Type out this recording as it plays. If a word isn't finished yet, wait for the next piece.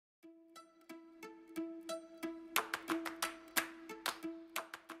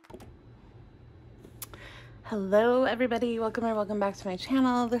Hello everybody, welcome or welcome back to my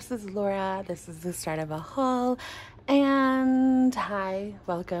channel. This is Laura. This is the start of a haul. And hi,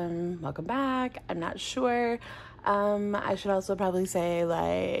 welcome back. I'm not sure. I should also probably say,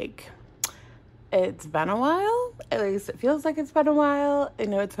 like, it's been a while. At least it feels like it's been a while. I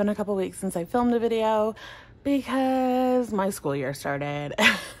know it's been a couple weeks since I filmed a video because my school year started.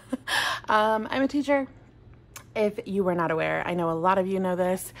 I'm a teacher. If you were not aware, I know a lot of you know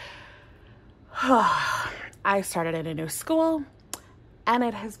this. I started in a new school and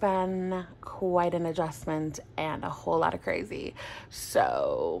it has been quite an adjustment and a whole lot of crazy.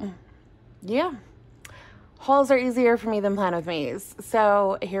 So yeah, hauls are easier for me than plan with me's.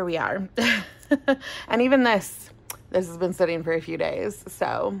 So here we are. And even this has been sitting for a few days.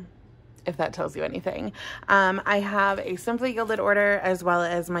 So if that tells you anything, I have a Simply Gilded order as well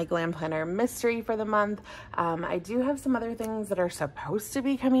as my Glam Planner mystery for the month. I do have some other things that are supposed to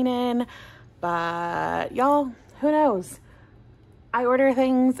be coming in, but y'all, who knows? I order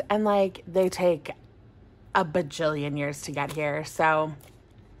things and like they take a bajillion years to get here. So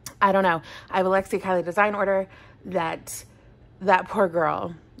I don't know. I have a Lexie Kylee design order that poor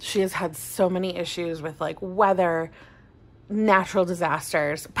girl, she has had so many issues with like weather, natural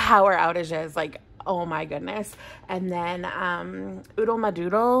disasters, power outages, like, oh my goodness. And then Oodle Ma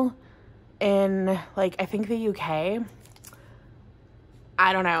Doodle in like, I think the UK,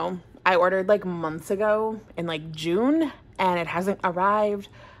 I don't know. I ordered like months ago in like June and it hasn't arrived.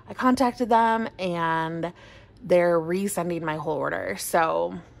 I contacted them and they're resending my whole order.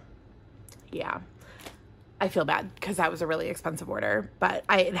 So yeah, I feel bad because that was a really expensive order, but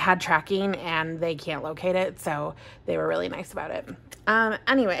it had tracking and they can't locate it. So they were really nice about it.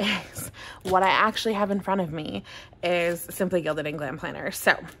 Anyways, what I actually have in front of me is Simply Gilded and Glam Planner.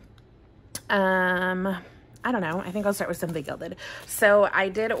 So, I don't know. I think I'll start with Simply Gilded. So I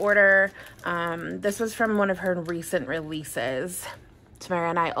did order, this was from one of her recent releases.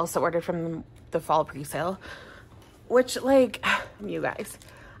 Tamara and I also ordered from the fall pre-sale, which, like, you guys,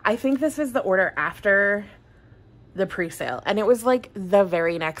 I think this was the order after the pre-sale. And it was like the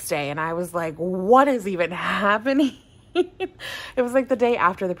very next day. And I was like, what is even happening? It was like the day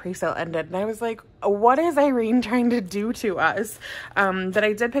after the pre-sale ended. And I was like, what is Irene trying to do to us? But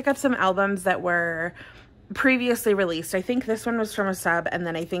I did pick up some albums that were previously released. I think this one was from a sub, and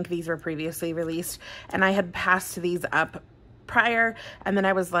then I think these were previously released, and I had passed these up prior, and then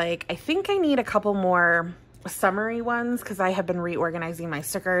I was like, I think I need a couple more summary ones because I have been reorganizing my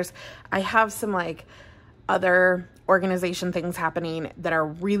stickers. I have some like other organization things happening that are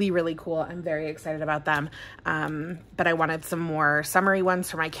really, really cool. I'm very excited about them. But I wanted some more summary ones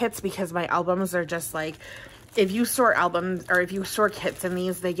for my kits because my albums are just like, if you store albums or if you store kits in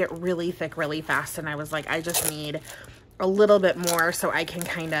these, they get really thick really fast. And I was like, I just need a little bit more so I can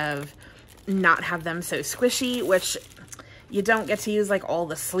kind of not have them so squishy, which you don't get to use like all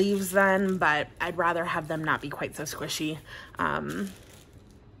the sleeves then, but I'd rather have them not be quite so squishy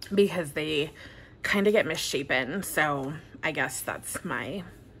because they kind of get misshapen. So I guess that's my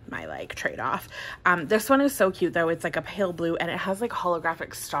like trade-off. This one is so cute though. It's like a pale blue and it has like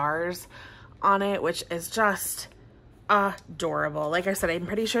holographic stars on it, which is just adorable. Like I said, I'm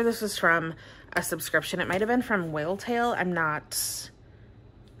pretty sure this was from a subscription. It might have been from Whale Tail. I'm not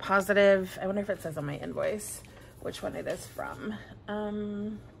positive. I wonder if it says on my invoice which one it is from.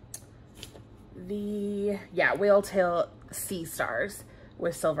 Whale Tail Sea Stars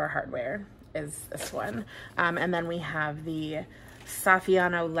with silver hardware is this one. And then we have the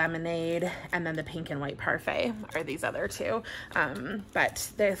Saffiano Lemonade and then the Pink and White Parfait are these other two.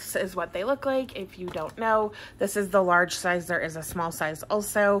 But this is what they look like. If you don't know, this is the large size. There is a small size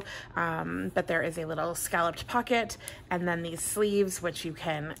also, but there is a little scalloped pocket and then these sleeves, which you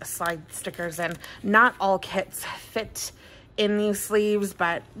can slide stickers in. Not all kits fit in these sleeves,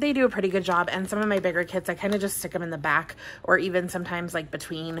 but they do a pretty good job. And some of my bigger kits, I kind of just stick them in the back or even sometimes like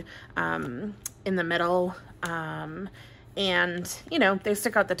between, in the middle, and you know, they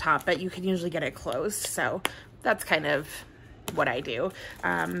stick out the top, but you can usually get it closed. So that's kind of what I do.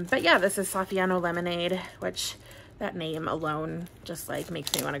 But yeah, this is Saffiano Lemonade, which that name alone just like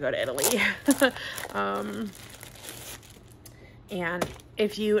makes me want to go to Italy. And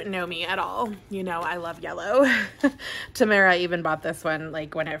if you know me at all, you know I love yellow. Tamara even bought this one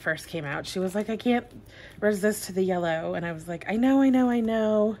like when it first came out. She was like, I can't resist the yellow. And I was like, I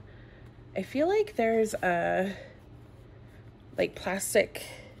know. I feel like there's a like plastic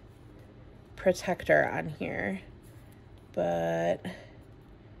protector on here, but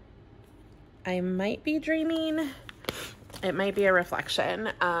I might be dreaming. It might be a reflection.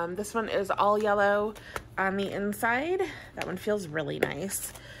 This one is all yellow on the inside. That one feels really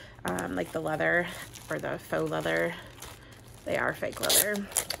nice. like the leather or the faux leather. They are fake leather.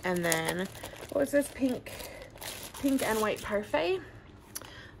 And then, what was this? Pink and white parfait.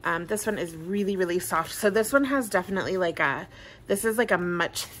 This one is really, really soft. So this one has definitely like this is like a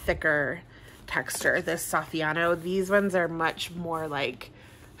much thicker texture, this Saffiano. These ones are much more like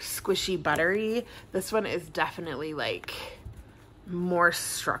squishy, buttery. This one is definitely like more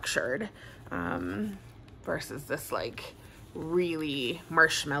structured, versus this like really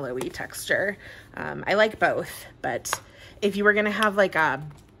marshmallowy texture. I like both, but if you were gonna have like a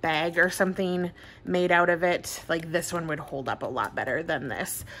bag or something made out of it, like this one would hold up a lot better than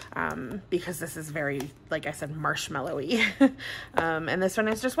this, because this is very, like I said, marshmallowy. And this one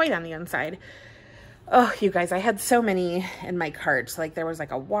is just white on the inside. Oh, you guys, I had so many in my cart. Like there was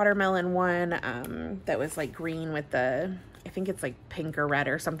like a watermelon one, that was like green with the, I think it's like pink or red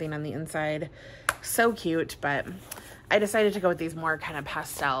or something on the inside. So cute, but I decided to go with these more kind of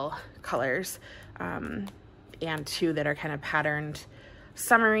pastel colors, and two that are kind of patterned,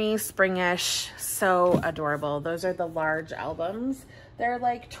 summery, springish. So adorable. Those are the large albums. They're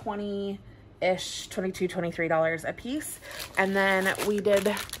like $20-ish, $22, $23 a piece. And then we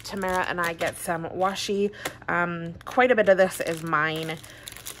did, Tamara and I, get some washi. Quite a bit of this is mine.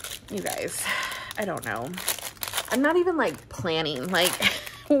 You guys, I don't know. I'm not even like planning, like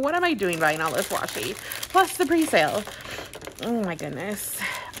what am I doing buying all this washi? Plus the pre-sale. Oh my goodness.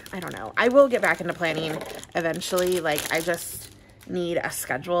 I don't know. I will get back into planning eventually. Like I just need a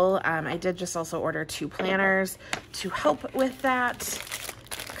schedule. I did just also order 2 planners to help with that,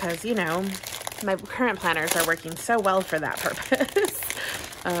 because you know, my current planners are working so well for that purpose.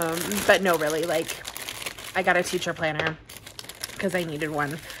 But no, really, like I got a teacher planner because I needed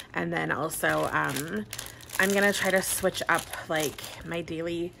one. And then also, I'm gonna try to switch up like my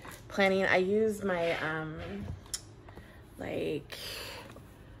daily planning. I use my, like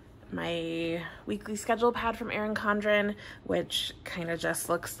my weekly schedule pad from Erin Condren, which kind of just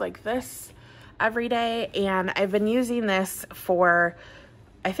looks like this every day. And I've been using this for,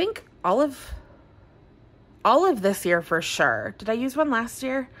 I think all of this year for sure. Did I use one last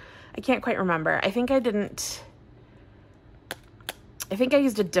year? I can't quite remember. I think I didn't. I think I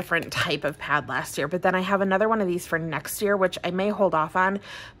used a different type of pad last year, but then I have another one of these for next year, which I may hold off on.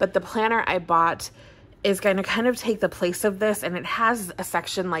 But the planner I bought is going to kind of take the place of this, and it has a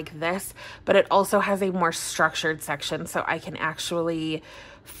section like this, but it also has a more structured section, so I can actually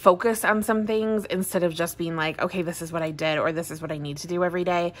focus on some things instead of just being like, okay, this is what I did, or this is what I need to do every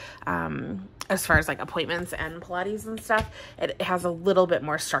day. As far as like appointments and Pilates and stuff, it has a little bit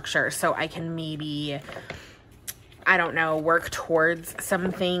more structure, so I can maybe, I don't know, work towards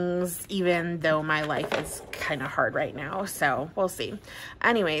some things, even though my life is kind of hard right now. So we'll see.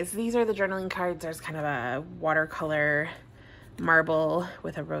 Anyways, these are the journaling cards. There's kind of a watercolor marble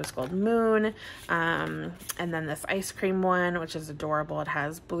with a rose gold moon. And then this ice cream one, which is adorable. It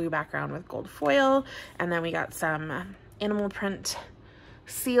has blue background with gold foil. And then we got some animal print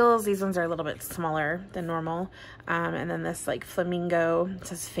seals. These ones are a little bit smaller than normal. And then this like flamingo, it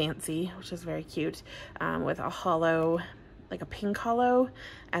says fancy, which is very cute, with a hollow, like a pink hollow,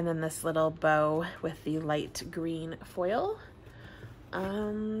 and then this little bow with the light green foil.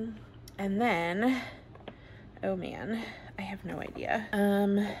 And then, oh man, I have no idea.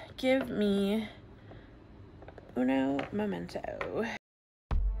 Give me uno momento.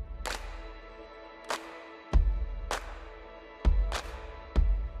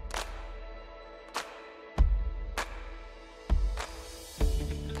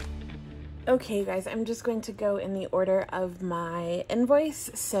 Okay guys, I'm just going to go in the order of my invoice.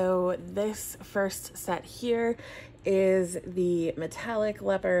 So this first set here is the metallic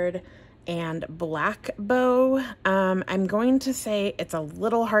leopard and black bow. I'm going to say it's a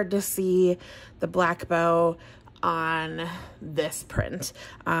little hard to see the black bow on this print.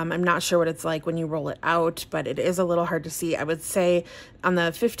 I'm not sure what it's like when you roll it out, but it is a little hard to see. I would say on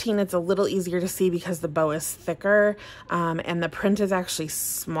the 15 it's a little easier to see because the bow is thicker, and the print is actually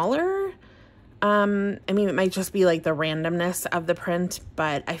smaller. I mean, it might just be like the randomness of the print,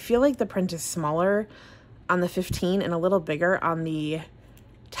 but I feel like the print is smaller on the 15 and a little bigger on the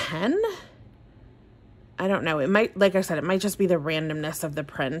 10. I don't know. It might, like I said, it might just be the randomness of the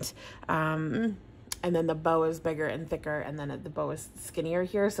print. And then the bow is bigger and thicker, and then the bow is skinnier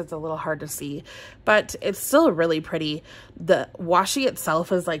here, so it's a little hard to see, but it's still really pretty. The washi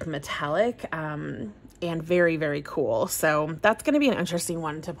itself is like metallic, and very, very cool. So that's going to be an interesting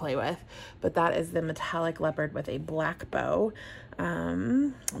one to play with. But that is the metallic leopard with a black bow.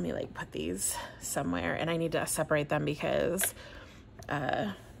 Let me like put these somewhere, and I need to separate them because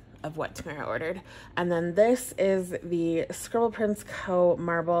of what Tamara ordered. And then this is the Scribble Prints Co.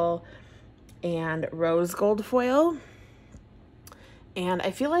 marble and rose gold foil. And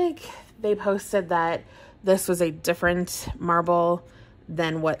I feel like they posted that this was a different marble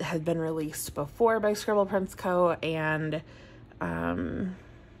than what had been released before by Scribble Prints Co. And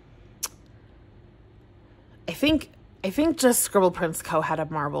I think just Scribble Prints Co. had a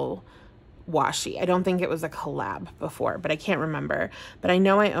marble washi. I don't think it was a collab before, but I can't remember. But I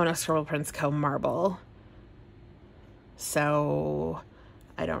know I own a Scribble Prints Co. marble, so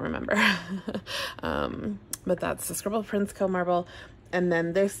I don't remember. But that's the Scribble Prints Co. marble. And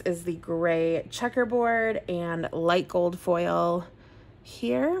then this is the gray checkerboard and light gold foil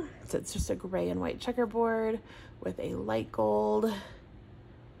here. So it's just a gray and white checkerboard with a light gold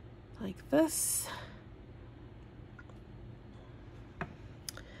like this.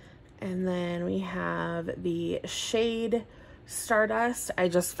 And then we have the shade Stardust. I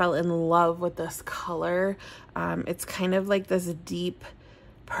just fell in love with this color. It's kind of like this deep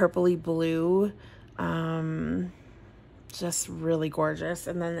purpley blue. Just really gorgeous.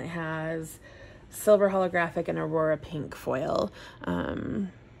 And then it has silver holographic and aurora pink foil.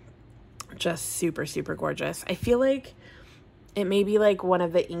 Just super, super gorgeous. I feel like it may be like one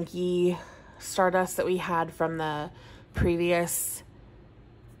of the inky Stardust that we had from the previous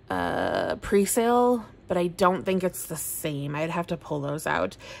pre-sale, but I don't think it's the same. I'd have to pull those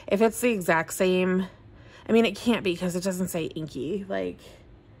out. If it's the exact same, I mean, it can't be because it doesn't say inky like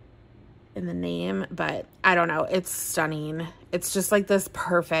in the name, but I don't know. It's stunning. It's just like this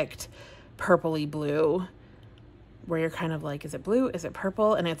perfect purpley blue where you're kind of like, is it blue? Is it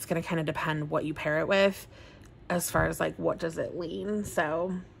purple? And it's going to kind of depend what you pair it with as far as like what does it lean.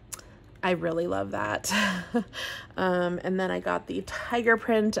 So I really love that. And then I got the tiger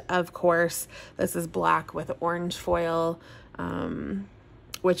print, of course. This is black with orange foil,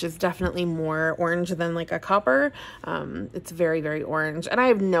 which is definitely more orange than like a copper. It's very, very orange. And I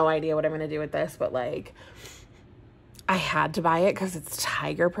have no idea what I'm going to do with this, but like I had to buy it because it's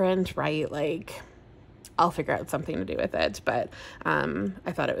tiger print, right? Like I'll figure out something to do with it, but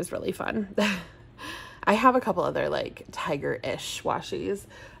I thought it was really fun. I have a couple other like tiger-ish washies,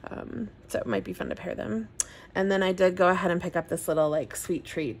 so it might be fun to pair them. And then I did go ahead and pick up this little like sweet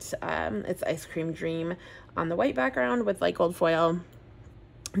treat. It's Ice Cream Dream on the white background with light gold foil.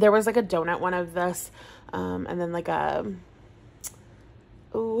 There was like a donut one of this, and then like a,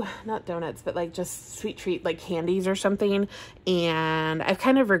 oh, not donuts, but like just sweet treat, like candies or something. And I've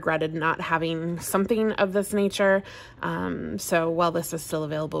kind of regretted not having something of this nature. So while this was still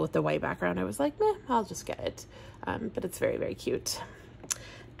available with the white background, I was like, meh, I'll just get it. But it's very, very cute.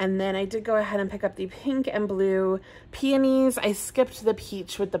 And then I did go ahead and pick up the pink and blue peonies. I skipped the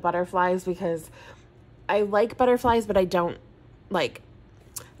peach with the butterflies because I like butterflies, but I don't like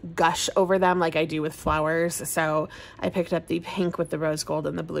gush over them like I do with flowers. So I picked up the pink with the rose gold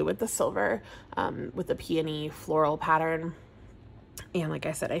and the blue with the silver, with the peony floral pattern. And like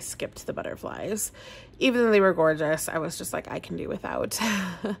I said, I skipped the butterflies. Even though they were gorgeous, I was just like, I can do without.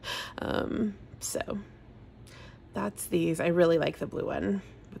 So that's these. I really like the blue one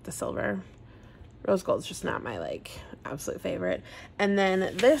with the silver. Rose gold is just not my like absolute favorite. And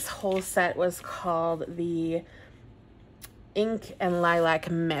then this whole set was called the Ink and Lilac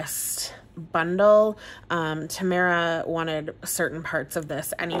Mist bundle. Tamara wanted certain parts of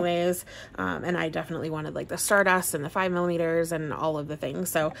this anyways, and I definitely wanted like the Stardust and the 5mm and all of the things.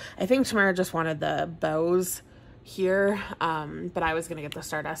 So I think Tamara just wanted the bows here, but I was gonna get the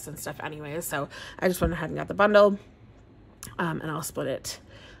Stardust and stuff anyways, so I just went ahead and got the bundle, and I'll split it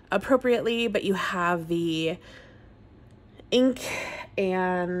appropriately. But you have the ink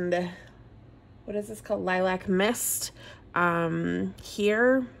and what is this called, Lilac Mist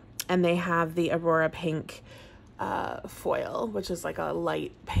here, and they have the Aurora Pink foil, which is like a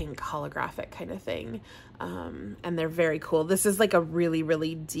light pink holographic kind of thing, and they're very cool. This is like a really,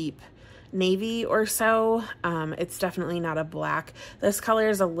 really deep navy or so. It's definitely not a black. This color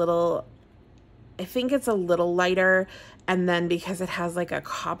is a little, I think it's a little lighter, and then because it has like a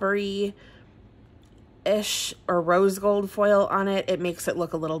coppery ish or rose gold foil on it, it makes it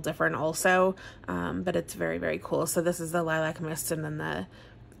look a little different also, but it's very, very cool. So this is the Lilac Mist and then the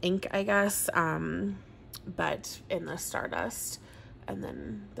ink, I guess, but in the Stardust, and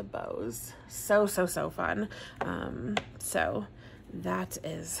then the bows. So fun. So that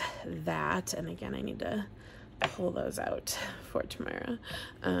is that, and again I need to pull those out for tomorrow.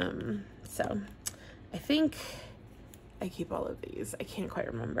 So I think I keep all of these. I can't quite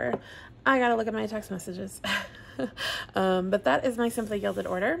remember. I gotta look at my text messages. But that is my Simply Gilded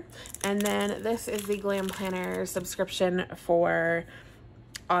order. And then this is the Glam Planner subscription for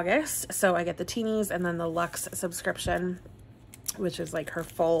August. So I get the teenies and then the Luxe subscription, which is like her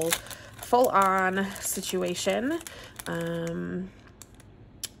full on situation. And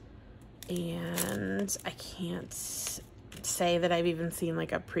I can't say that I've even seen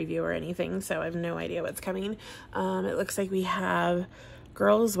like a preview or anything, so I have no idea what's coming. It looks like we have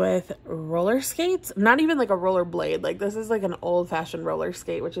girls with roller skates, not even like a roller blade, like this is like an old-fashioned roller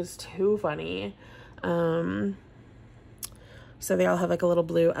skate, which is too funny. So they all have like a little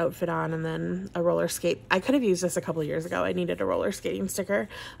blue outfit on and then a roller skate. I could have used this a couple years ago. I needed a roller skating sticker.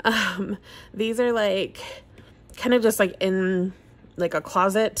 These are like kind of just like in like a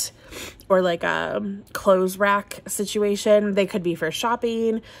closet or like a clothes rack situation. They could be for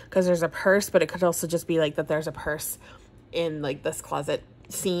shopping because there's a purse, but it could also just be like that there's a purse in like this closet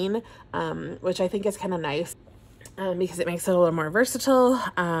scene, which I think is kind of nice. Because it makes it a little more versatile.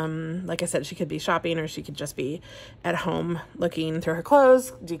 Like I said, she could be shopping or she could just be at home looking through her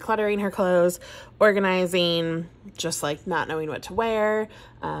clothes, decluttering her clothes, organizing, just like not knowing what to wear,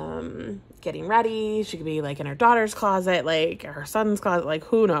 getting ready. She could be like in her daughter's closet, like her son's closet, like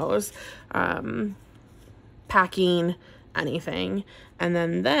who knows, packing, anything. And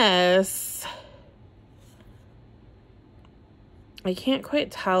then this, I can't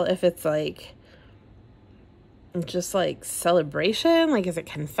quite tell if it's like just like celebration, like is it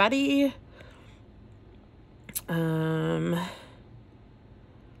confetti? I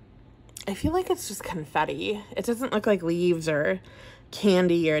feel like it's just confetti. It doesn't look like leaves or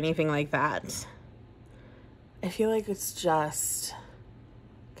candy or anything like that. I feel like it's just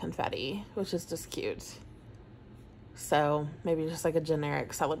confetti, which is just cute. So maybe just like a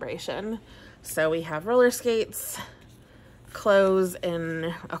generic celebration. So we have roller skates, clothes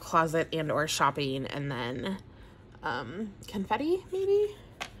in a closet and or shopping, and then confetti maybe.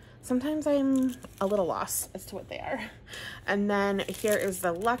 Sometimes I'm a little lost as to what they are. And then here is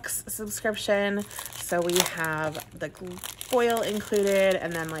the Luxe subscription. So we have the foil included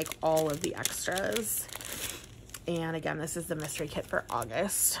and then like all of the extras. And again, this is the mystery kit for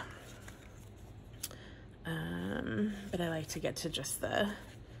August. But I like to get to just the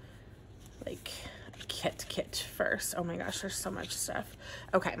like kit first. Oh my gosh, there's so much stuff.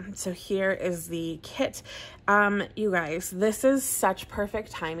 Okay, so here is the kit. You guys, this is such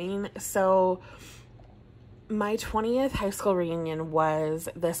perfect timing. So my 20th high school reunion was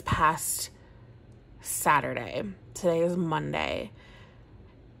this past Saturday. Today is Monday.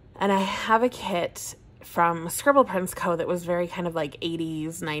 And I have a kit from Scribble Prints Co. that was very kind of like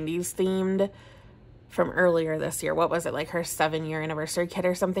 80s, 90s themed from earlier this year. What was it, like her 7-year anniversary kit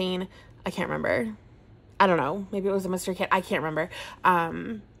or something? I can't remember. I don't know. Maybe it was a mystery kit. I can't remember.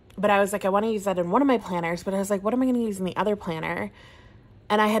 But I was like, I want to use that in one of my planners, but I was like, what am I going to use in the other planner?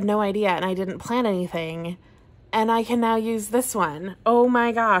 And I had no idea, and I didn't plan anything. And I can now use this one. Oh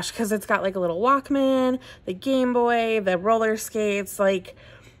my gosh, because it's got like a little Walkman, the Game Boy, the roller skates. Like,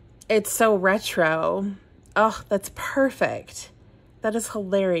 it's so retro. Oh, that's perfect. That is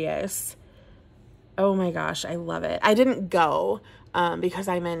hilarious. Oh my gosh, I love it. I didn't go because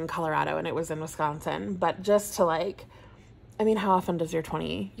I'm in Colorado and it was in Wisconsin, but just to like, I mean, how often does your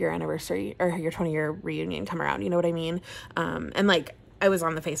 20-year anniversary or your 20-year reunion come around? You know what I mean? And like, I was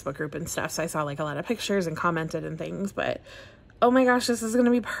on the Facebook group and stuff, so I saw like a lot of pictures and commented and things, but oh my gosh, this is going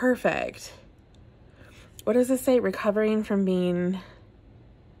to be perfect. What does this say? Recovering from being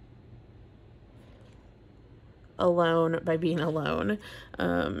alone by being alone.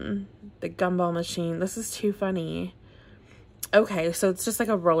 The gumball machine. This is too funny. Okay, so it's just like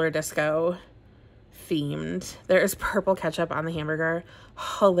a roller disco themed. There is purple ketchup on the hamburger.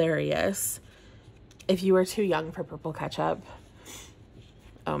 Hilarious. If you were too young for purple ketchup.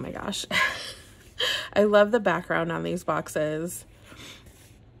 Oh my gosh. I love the background on these boxes.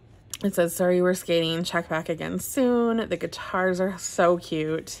 It says, sorry we're skating, check back again soon. The guitars are so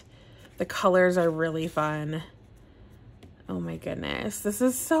cute. The colors are really fun. Oh my goodness. This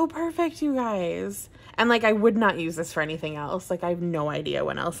is so perfect, you guys. And like, I would not use this for anything else. Like, I have no idea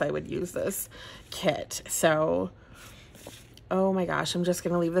when else I would use this kit. So, oh my gosh, I'm just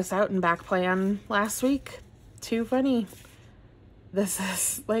going to leave this out in back plan last week. Too funny. This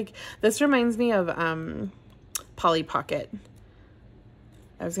is like, this reminds me of Polly Pocket.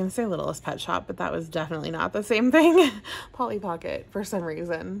 I was going to say Littlest Pet Shop, but that was definitely not the same thing. Polly Pocket, for some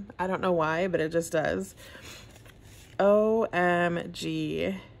reason. I don't know why, but it just does.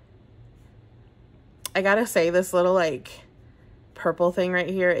 OMG. I gotta say, this little like purple thing right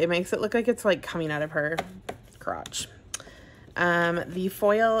here, it makes it look like it's like coming out of her crotch. The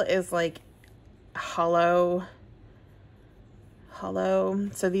foil is like hollow.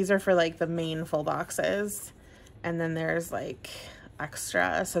 So these are for like the main full boxes. And then there's like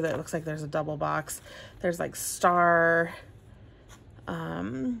extra so that it looks like there's a double box. There's like star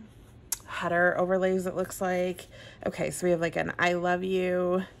header overlays, it looks like. Okay, so we have like an I love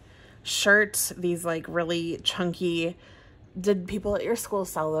you shirt, these like really chunky, did people at your school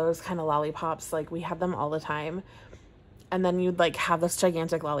sell those kind of lollipops? Like we had them all the time, and then you'd like have this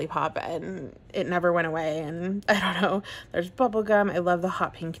gigantic lollipop and it never went away. And I don't know, there's bubble gum. I love the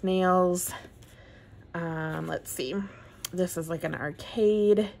hot pink nails. Let's see, this is like an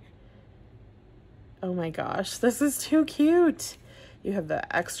arcade. Oh my gosh, this is too cute. You have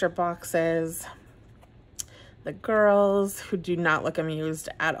the extra boxes, the girls who do not look amused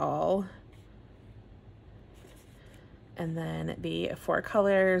at all. And then the 4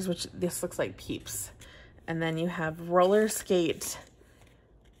 colors, which this looks like Peeps. And then you have roller skate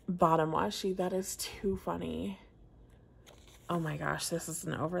bottom washi. That is too funny. Oh my gosh, this is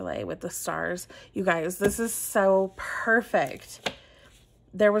an overlay with the stars. You guys, this is so perfect.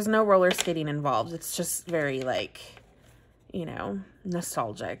 There was no roller skating involved. It's just very like, you know,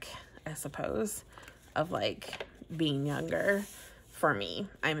 nostalgic, I suppose, of like being younger for me.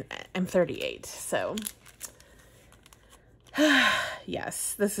 I'm 38, so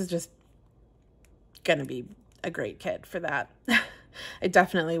yes, this is just gonna be a great kit for that. I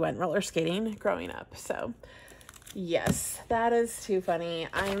definitely went roller skating growing up, so yes, that is too funny.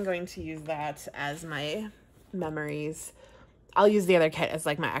 I'm going to use that as my memories. I'll use the other kit as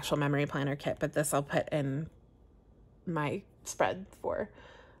like my actual memory planner kit, but this I'll put in my spread for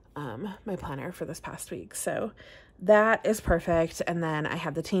my planner for this past week. So that is perfect. And then I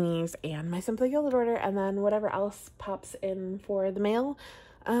have the teenies and my Simply Gilded order, and then whatever else pops in for the mail.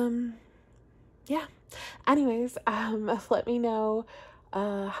 Yeah. Anyways, let me know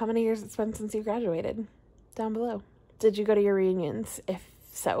how many years it's been since you graduated down below. Did you go to your reunions? If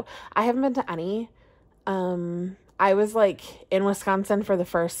so, I haven't been to any. I was like in Wisconsin for the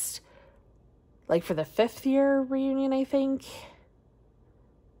first, like for the 5th year reunion, I think,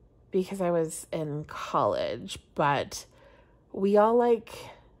 because I was in college, but we all like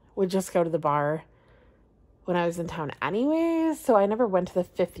would just go to the bar when I was in town anyways. So I never went to the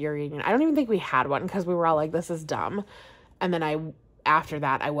 5th year reunion. I don't even think we had one because we were all like, this is dumb. And then after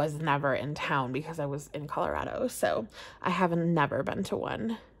that, I was never in town because I was in Colorado. So I haven't never been to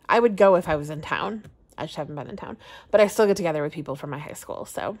one. I would go if I was in town. I just haven't been in town, but I still get together with people from my high school.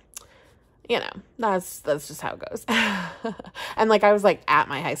 So, you know, that's just how it goes. And like, I was like at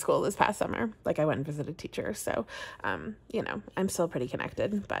my high school this past summer, like I went and visited teachers. So, you know, I'm still pretty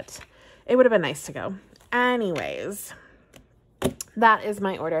connected, but it would have been nice to go. Anyways, that is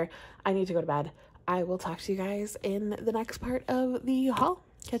my order. I need to go to bed. I will talk to you guys in the next part of the haul.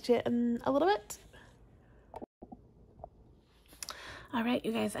 Catch you in a little bit. All right,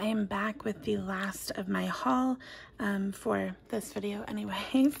 you guys, I am back with the last of my haul for this video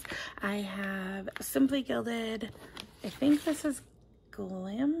anyways. I have Simply Gilded. I think this is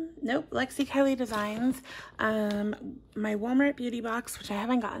Glam. Nope, Lexie Kylee Designs. My Walmart beauty box, which I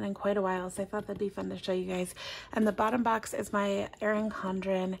haven't gotten in quite a while, so I thought that'd be fun to show you guys. And the bottom box is my Erin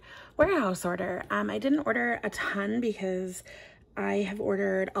Condren warehouse order. I didn't order a ton because I have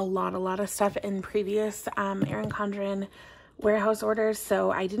ordered a lot of stuff in previous Erin Condren warehouse orders,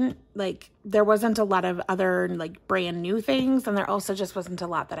 so I didn't like, there wasn't a lot of other like brand new things, and there also just wasn't a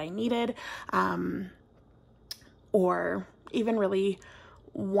lot that I needed or even really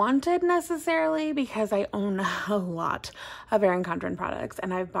wanted necessarily, because I own a lot of Erin Condren products,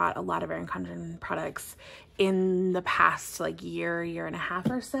 and I've bought a lot of Erin Condren products in the past like year and a half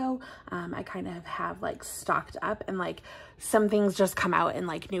or so. I kind of have like stocked up, and like some things just come out in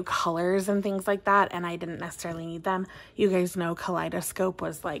like new colors and things like that, and I didn't necessarily need them. You guys know Kaleidoscope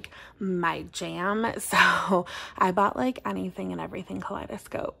was like my jam, so I bought like anything and everything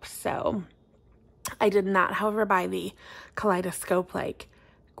Kaleidoscope. So I did not, however, buy the Kaleidoscope like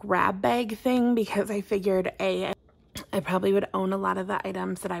grab bag thing, because I figured I probably would own a lot of the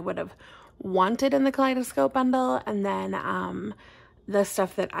items that I would have wanted in the Kaleidoscope bundle, and then the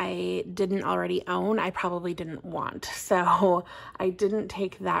stuff that I didn't already own, I probably didn't want. So I didn't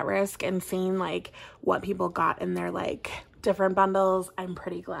take that risk, and seeing like what people got in their like different bundles, I'm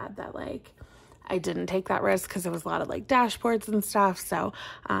pretty glad that like I didn't take that risk, because there was a lot of like dashboards and stuff. So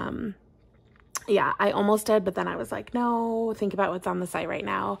yeah, I almost did, but then I was like, no, think about what's on the site right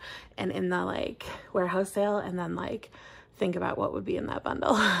now and in the like warehouse sale, and then like think about what would be in that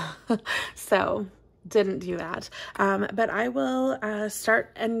bundle. So didn't do that. But I will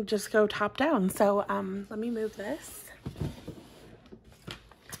start and just go top down. So let me move this.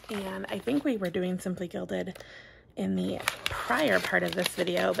 And I think we were doing Simply Gilded in the prior part of this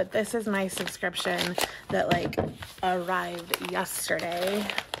video, but this is my subscription that like arrived yesterday.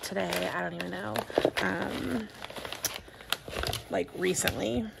 Today, I don't even know. Like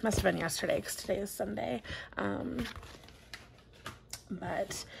recently, must have been yesterday because today is Sunday.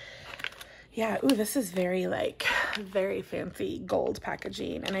 But yeah, ooh, this is very like very fancy gold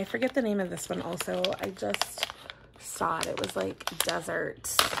packaging, and I forget the name of this one also. I just saw it. It was like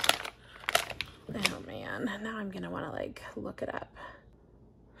desert. Oh man, now I'm gonna want to like look it up.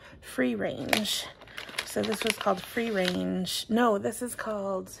 Free range. So this was called free range. No, this is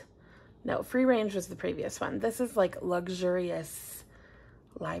called, no, free range was the previous one. This is like luxurious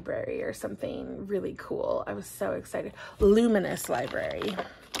library or something really cool. I was so excited. Luminous library.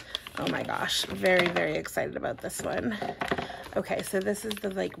 Oh my gosh, very, very excited about this one. Okay, so this is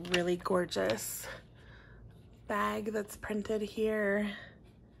the like really gorgeous bag that's printed here.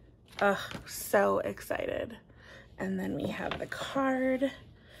 Oh, so excited. And then we have the card.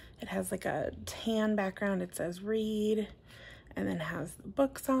 It has like a tan background. It says read, and then has the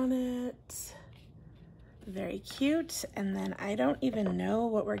books on it. Very cute. And then I don't even know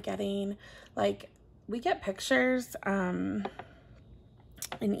what we're getting. Like, we get pictures in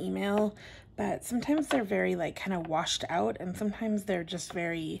email, but sometimes they're very like kind of washed out, and sometimes they're just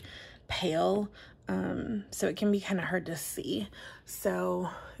very pale. So it can be kind of hard to see. So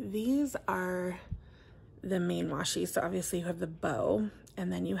these are the main washi. So obviously you have the bow, and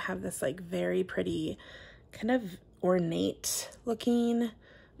then you have this like very pretty kind of ornate looking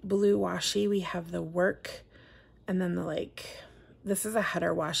blue washi. We have the work, and then the like, this is a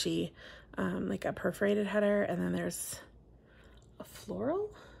header washi, like a perforated header, and then there's a floral.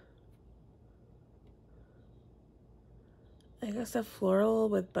 I guess a floral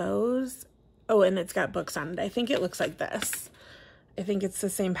with bows. Oh, and it's got books on it. I think it looks like this. I think it's the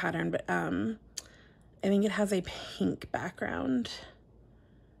same pattern, but I think it has a pink background.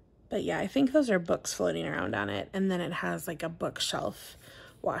 But yeah, I think those are books floating around on it. And then it has like a bookshelf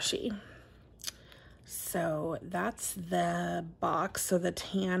washi. So that's the box. So the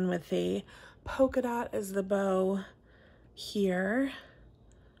tan with a polka dot is the bow here.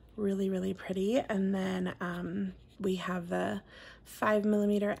 Really, really pretty. And then we have the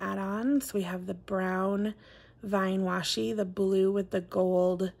 5mm add-ons. We have the brown vine washi, the blue with the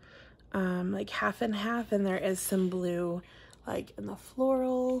gold, like half and half, and there is some blue like in the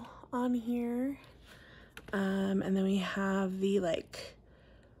floral on here. And then we have the like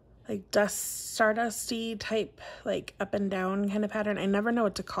stardusty type, like up and down kind of pattern. I never know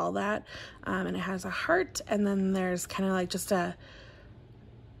what to call that. And it has a heart, and then there's kind of like just a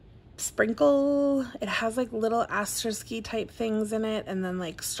sprinkle. It has like little asterisk-y type things in it, and then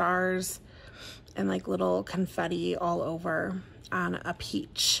like stars and like little confetti all over on a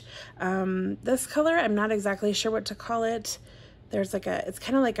peach. This color, I'm not exactly sure what to call it. There's like it's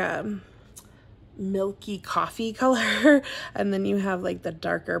kind of like a milky coffee color, and then you have like the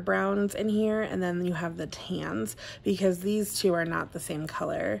darker browns in here, and then you have the tans, because these two are not the same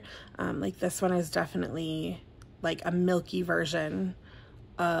color. Like this one is definitely like a milky version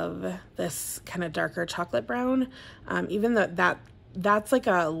of this kind of darker chocolate brown, even though that's like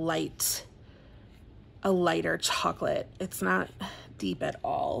a lighter chocolate. It's not deep at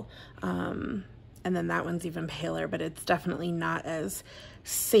all. And then that one's even paler, but it's definitely not as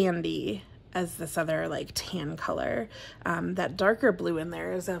sandy as this other like tan color. That darker blue in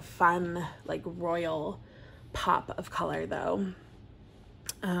there is a fun like royal pop of color though.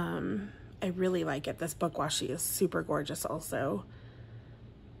 I really like it. This book washi is super gorgeous also.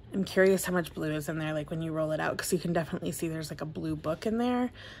 I'm curious how much blue is in there, like when you roll it out, because you can definitely see there's like a blue book in there.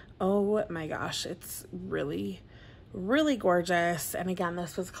 Oh my gosh, it's really, really gorgeous. And again,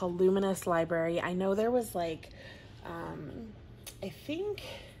 this was called Luminous Library. I know there was like, I think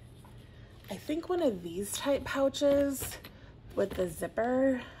one of these type pouches with the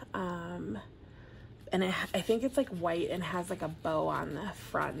zipper, and I think it's like white and has like a bow on the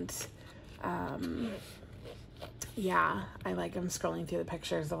front. Yeah, I'm scrolling through the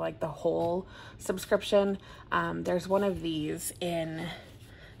pictures of like the whole subscription. There's one of these in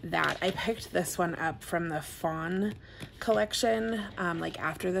that. I picked this one up from the Fawn collection, like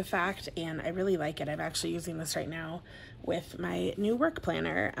after the fact, and I really like it. I'm actually using this right now with my new work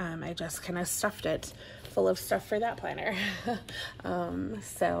planner. I just kind of stuffed it full of stuff for that planner.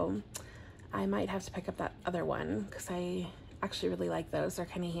 So I might have to pick up that other one because I actually really like those. They're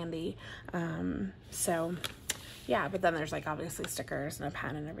kind of handy. So yeah, but then there's like obviously stickers and a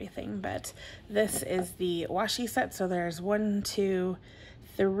pen and everything. But this is the washi set. So there's 1, 2,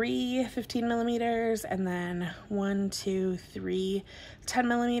 3 15 millimeters, and then 1, 2, 3 10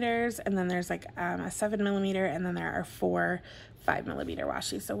 millimeters, and then there's like a 7 millimeter, and then there are 4 5 millimeter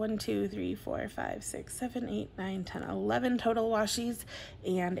washies. So 1, 2, 3, 4, 5, 6, 7, 8, 9, 10, 11 total washies,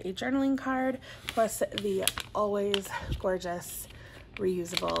 and a journaling card, plus the always gorgeous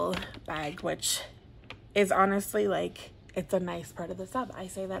reusable bag, which is honestly like, it's a nice part of the sub. I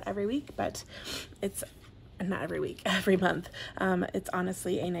say that every week, but it's not every week, every month. It's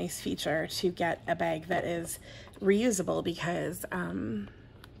honestly a nice feature to get a bag that is reusable, because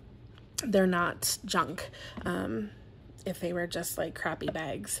they're not junk. If they were just like crappy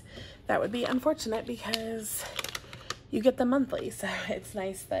bags, that would be unfortunate, because you get them monthly. So it's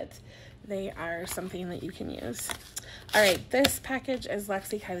nice that they are something that you can use. All right, this package is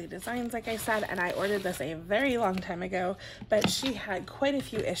Lexie Kylee Designs, like I said, and I ordered this a very long time ago, but she had quite a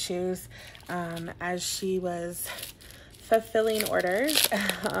few issues as she was fulfilling orders.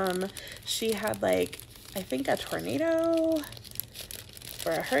 She had like, I think a tornado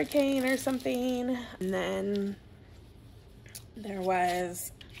or a hurricane or something, and then there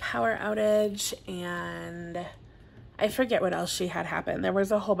was power outage, and I forget what else she had happened. There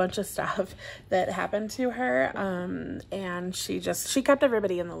was a whole bunch of stuff that happened to her, and she kept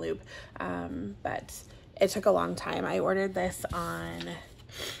everybody in the loop, but it took a long time. I ordered this on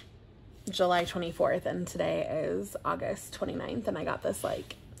July 24th, and today is August 29th, and I got this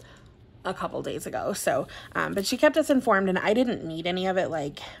like a couple days ago. So but she kept us informed, and I didn't need any of it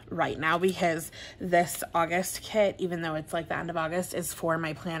like right now, because this August kit, even though it's like the end of August, is for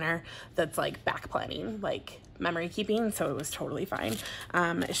my planner that's like back planning, like memory keeping, so it was totally fine.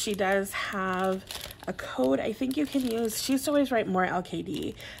 She does have a code I think you can use. She used to always write more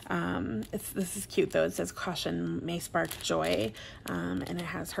LKD. This is cute though. It says caution may spark joy, and it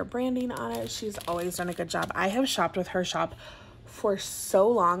has her branding on it. She's always done a good job. I have shopped with her shop for so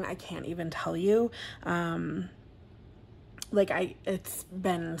long, I can't even tell you. Like it's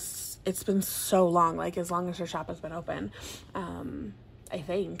been so long, like as long as her shop has been open. I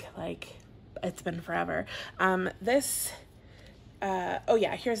think like it's been forever. Oh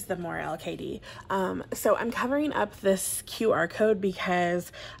yeah, here's the more LKD. So I'm covering up this QR code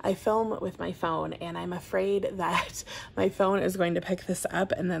because I film with my phone, and I'm afraid that my phone is going to pick this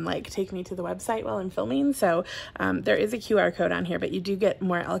up and then like take me to the website while I'm filming. So there is a QR code on here, but you do get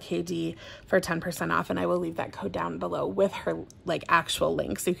more LKD for 10% off, and I will leave that code down below with her like actual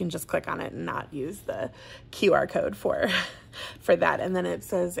link, so you can just click on it and not use the QR code for that. And then it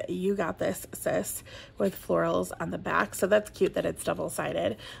says, "You got this, sis," with florals on the back. So that's cute that it's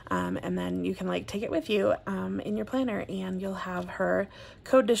double-sided. And then you can like take it with you in your planner, and you'll have her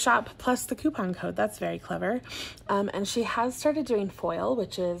code to shop plus the coupon code. That's very clever. And she has started doing foil,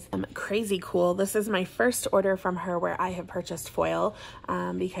 which is crazy cool. This is my first order from her where I have purchased foil,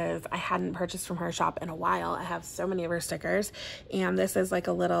 because I hadn't purchased from her shop in a while. I have so many of her stickers, and this is like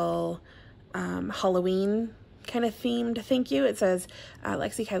a little Halloween kind of themed thank you. It says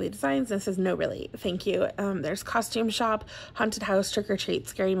Lexie Kylee Designs. This is no really thank you. There's costume shop, haunted house, trick or treat,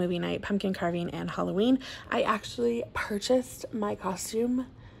 scary movie night, pumpkin carving, and Halloween. I actually purchased my costume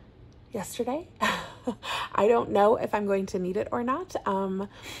yesterday. I don't know if I'm going to need it or not.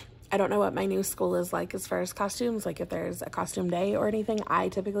 I don't know what my new school is like as far as costumes, like if there's a costume day or anything. I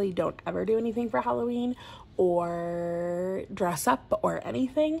typically don't ever do anything for Halloween or dress up or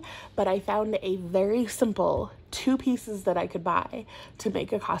anything, but I found a very simple 2 pieces that I could buy to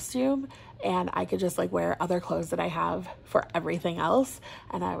make a costume, and I could just like wear other clothes that I have for everything else.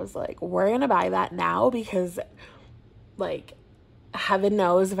 And I was like, we're gonna buy that now, because like heaven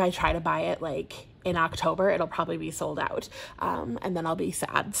knows if I try to buy it like in October, it'll probably be sold out, and then I'll be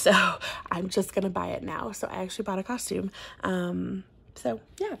sad. So I'm just gonna buy it now. So I actually bought a costume. So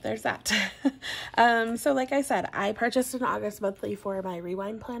yeah, there's that. So like I said, I purchased an August monthly for my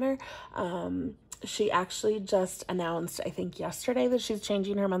Rewind planner. She actually just announced, I think yesterday, that she's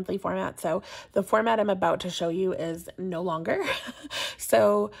changing her monthly format. So the format I'm about to show you is no longer.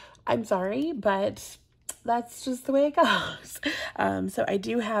 So I'm sorry, but that's just the way it goes. So I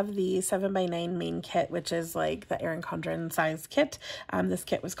do have the 7x9 main kit, which is like the Erin Condren size kit. This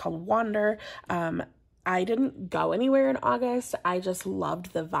kit was called Wander. I didn't go anywhere in August. I just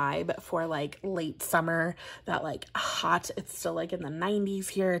loved the vibe for like late summer, that like hot, it's still like in the 90s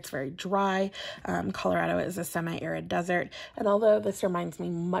here. It's very dry. Colorado is a semi-arid desert. And although this reminds me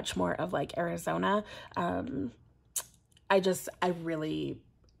much more of like Arizona, I really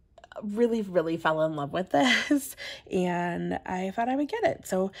fell in love with this, and I thought I would get it.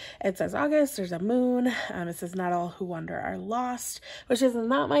 So it says August, there's a moon. It says not all who wander are lost, which is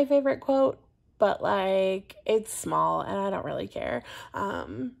not my favorite quote, but like it's small and I don't really care.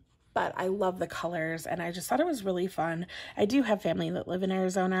 But I love the colors and I just thought it was really fun. I do have family that live in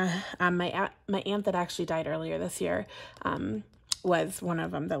Arizona. My aunt that actually died earlier this year was one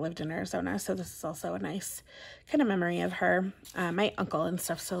of them that lived in Arizona. So this is also a nice kind of memory of her. My uncle and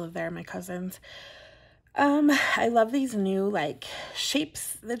stuff still live there, my cousins. I love these new like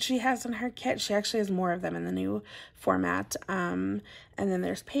shapes that she has in her kit. She actually has more of them in the new format. And then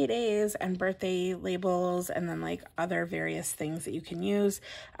there's paydays and birthday labels and then like other various things that you can use.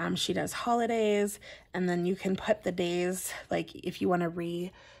 She does holidays and then you can put the days, like if you want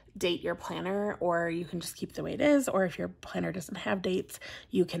to date your planner, or you can just keep the way it is, or if your planner doesn't have dates,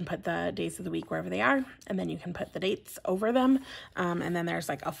 you can put the days of the week wherever they are, and then you can put the dates over them. And then there's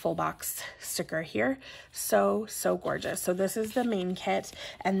like a full box sticker here. So gorgeous. So this is the main kit,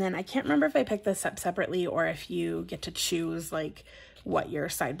 and then I can't remember if I picked this up separately or if you get to choose like what your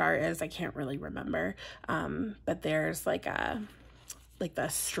sidebar is. I can't really remember. But there's like the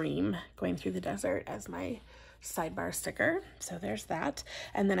stream going through the desert as my sidebar sticker. So there's that.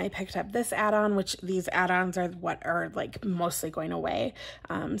 And then I picked up this add-on, which these add-ons are what are like mostly going away.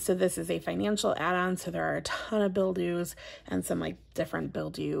 So this is a financial add-on. So there are a ton of bill dues and some like different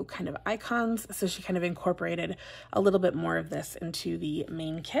bill due kind of icons. So she kind of incorporated a little bit more of this into the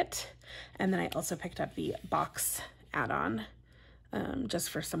main kit. And then I also picked up the box add-on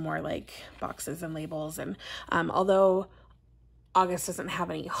just for some more like boxes and labels. And although August doesn't have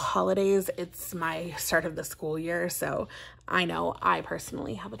any holidays, it's my start of the school year, so I know I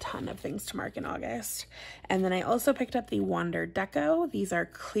personally have a ton of things to mark in August. And then I also picked up the Wander Deco. These are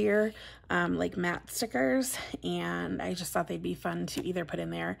clear like matte stickers, and I just thought they'd be fun to either put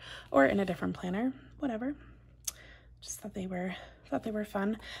in there or in a different planner, whatever. Just thought they were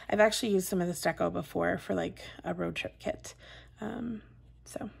fun. I've actually used some of this deco before for like a road trip kit,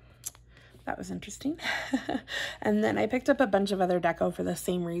 so that was interesting. And then I picked up a bunch of other deco for the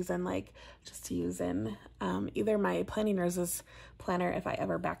same reason, like just to use in either my Planning Roses planner if I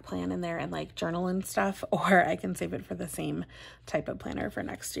ever back plan in there and like journal and stuff, or I can save it for the same type of planner for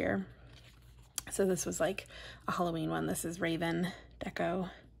next year. So this was like a Halloween one. This is Raven deco.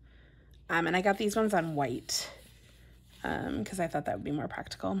 And I got these ones on white because I thought that would be more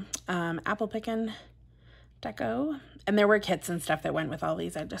practical. Apple Pickin' deco. And there were kits and stuff that went with all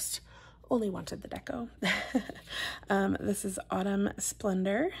these. I just only wanted the deco. This is Autumn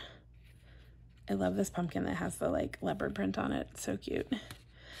Splendor. I love this pumpkin that has the like leopard print on it. So cute.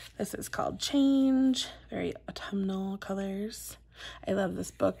 This is called Change. Very autumnal colors. I love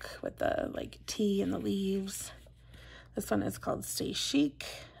this book with the like tea and the leaves. This one is called Stay Chic.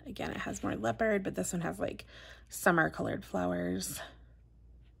 Again, it has more leopard, but this one has like summer colored flowers.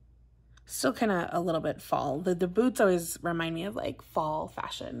 Still kind of a little bit fall. The boots always remind me of like fall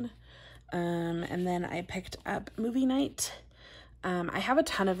fashion. And then I picked up Movie Night. I have a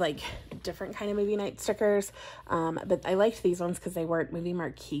ton of like different kind of movie night stickers, but I liked these ones because they weren't movie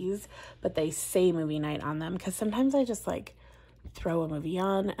marquees, but they say movie night on them, because sometimes I just like throw a movie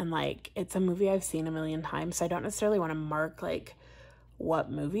on and like it's a movie I've seen a million times, so I don't necessarily want to mark like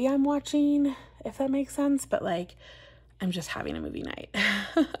what movie I'm watching, if that makes sense, but like I'm just having a movie night.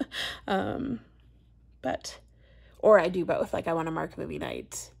 Or I do both, like I want to mark movie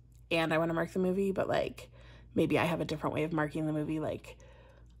night and I want to mark the movie, but like maybe I have a different way of marking the movie, like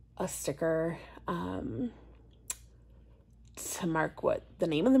a sticker to mark what the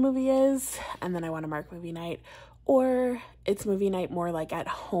name of the movie is, and then I want to mark movie night, or it's movie night more like at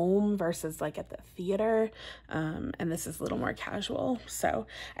home versus like at the theater, and this is a little more casual. So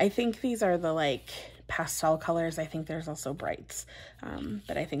I think these are the like pastel colors. I think there's also brights,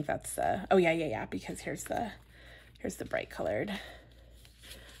 but I think that's the, oh yeah, because here's the bright colored.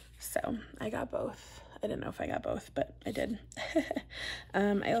 So I got both. I didn't know if I got both, but I did.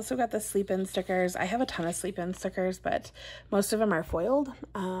 I also got the sleep-in stickers. I have a ton of sleep-in stickers, but most of them are foiled.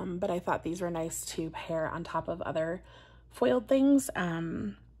 But I thought these were nice to pair on top of other foiled things,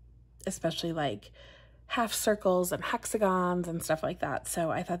 especially like half circles and hexagons and stuff like that.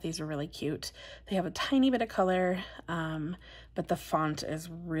 So I thought these were really cute. They have a tiny bit of color, but the font is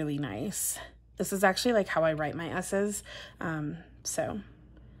really nice. This is actually like how I write my S's. So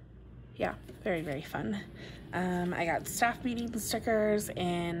yeah, very, very fun. I got staff meeting stickers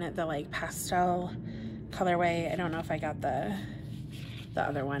in the like pastel colorway. I don't know if I got the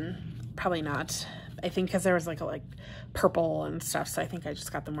other one. Probably not. I think because there was like a purple and stuff, so I think I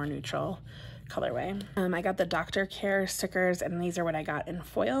just got the more neutral colorway. I got the Dr. Care stickers, and these are what I got in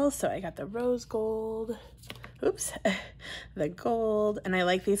foil. So I got the rose gold, oops, the gold, and I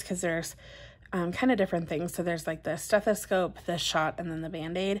like these because there's kind of different things. So there's like the stethoscope, the shot, and then the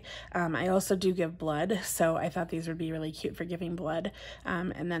Band-Aid. I also do give blood, so I thought these would be really cute for giving blood.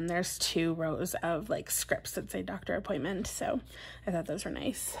 And then there's 2 rows of like scripts that say doctor appointment, so I thought those were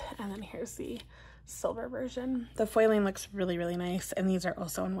nice. And then here's the silver version. The foiling looks really, really nice, and these are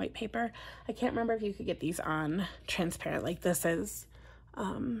also on white paper. I can't remember if you could get these on transparent. Like this is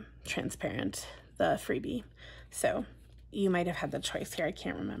transparent, the freebie, so you might have had the choice here, I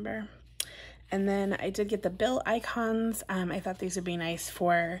can't remember. And then I did get the bill icons. I thought these would be nice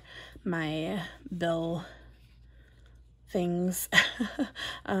for my bill things.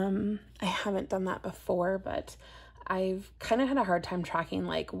 I haven't done that before, but I've kind of had a hard time tracking,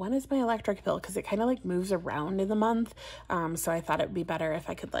 like, when is my electric bill? Because it kind of like moves around in the month. So I thought it would be better if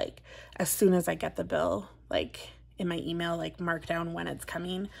I could, like, as soon as I get the bill, like in my email, like mark down when it's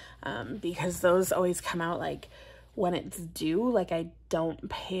coming, because those always come out like when it's due. Like I don't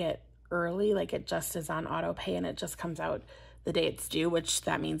pay it early, like it just is on auto pay and it just comes out the day it's due, which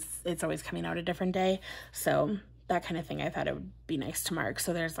that means it's always coming out a different day. So that kind of thing, I thought it would be nice to mark.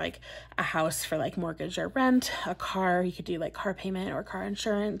 So there's like a house for like mortgage or rent, a car, you could do like car payment or car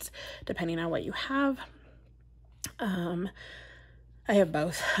insurance depending on what you have. I have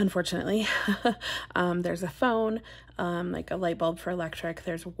both, unfortunately. There's a phone, like a light bulb for electric.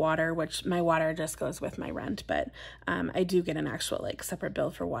 There's water, which my water just goes with my rent, but I do get an actual like separate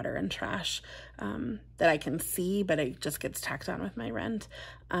bill for water and trash that I can see, but it just gets tacked on with my rent.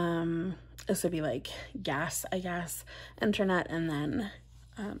 This would be like gas, I guess, internet, and then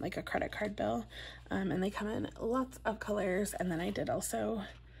like a credit card bill. And they come in lots of colors. And then I did also,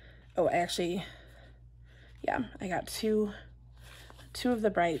 oh, I actually, yeah, I got two of the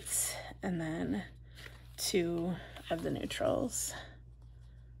brights and then 2 of the neutrals.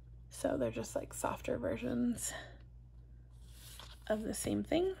 So they're just like softer versions of the same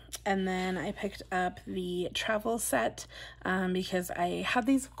thing. And then I picked up the travel set because I had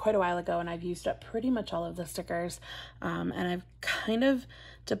these quite a while ago and I've used up pretty much all of the stickers. And I've kind of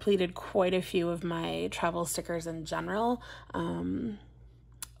depleted quite a few of my travel stickers in general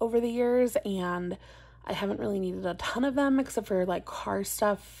over the years, and I haven't really needed a ton of them except for like car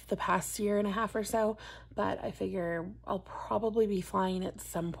stuff the past year and a half or so, but I figure I'll probably be flying at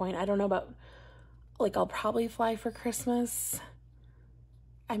some point. I don't know about, like, I'll probably fly for Christmas.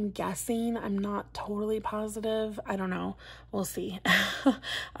 I'm guessing. I'm not totally positive. I don't know. We'll see.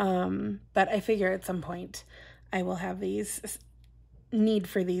 But I figure at some point I will have need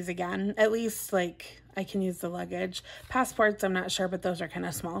for these again. At least like I can use the luggage. Passports, I'm not sure, but those are kind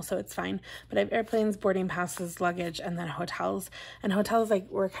of small, so it's fine. But I have airplanes, boarding passes, luggage, and then hotels. And hotels like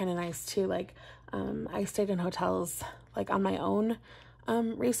were kind of nice too. Like I stayed in hotels like on my own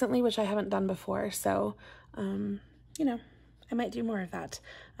recently, which I haven't done before. So you know, I might do more of that.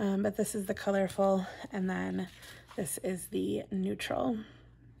 But this is the colorful, and then this is the neutral.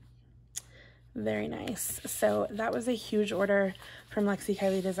 Very nice. So that was a huge order from Lexie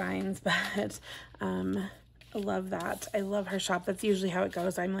Kylee Designs, but I love that. I love her shop. That's usually how it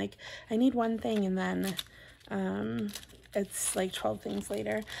goes. I'm like, I need one thing, and then it's like 12 things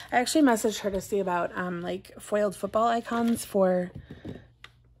later. I actually messaged her to see about like foiled football icons for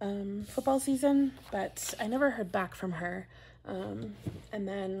football season, but I never heard back from her. And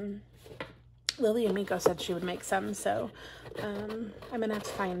then Lily and Miko said she would make some, so I'm gonna have to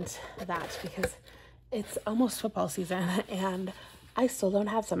find that because it's almost football season and I still don't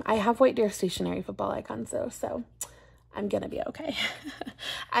have some. I have White Deer stationery football icons though, so I'm gonna be okay.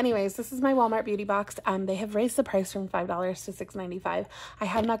 Anyways, this is my Walmart beauty box. They have raised the price from $5 to $6.95. I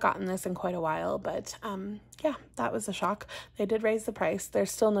have not gotten this in quite a while, but yeah, that was a shock. They did raise the price.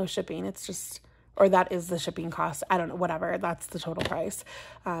 There's still no shipping. It's just, or that is the shipping cost. I don't know, whatever. That's the total price.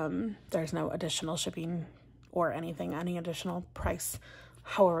 There's no additional shipping or anything, any additional price,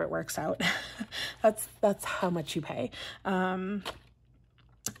 however it works out. That's how much you pay. And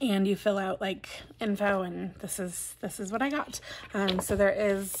you fill out like info, and this is what I got. So there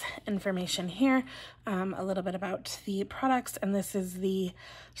is information here, a little bit about the products, and this is the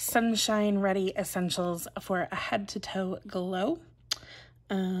Sunshine Ready Essentials for a head to toe glow.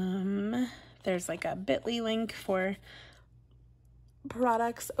 There's like a bit.ly link for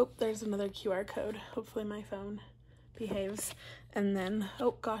products. Oh, there's another QR code. Hopefully my phone behaves. And then,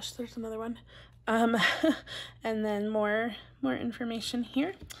 oh gosh, there's another one. And then more information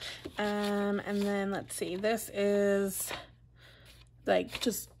here. And then let's see, this is like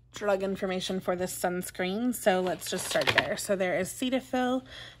just drug information for the sunscreen. So let's just start there. So there is Cetaphil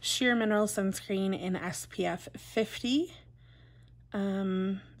Sheer Mineral Sunscreen in SPF 50.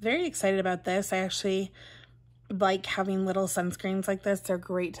 Very excited about this. I actually like having little sunscreens like this. They're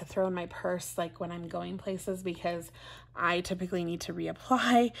great to throw in my purse, like when I'm going places, because I typically need to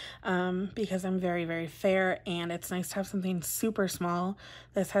reapply because I'm very, very fair, and it's nice to have something super small.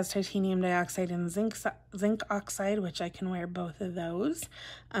 This has titanium dioxide and zinc oxide, which I can wear both of those.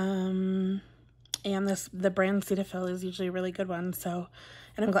 And the brand Cetaphil is usually a really good one, so,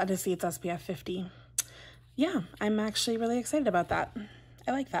 and I'm glad to see it's SPF 50. Yeah, I'm actually really excited about that.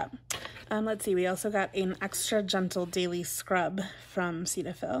 I like that. Let's see, we also got an extra gentle daily scrub from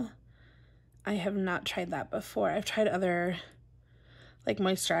Cetaphil. I have not tried that before. I've tried other like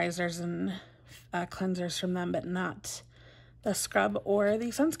moisturizers and cleansers from them, but not the scrub or the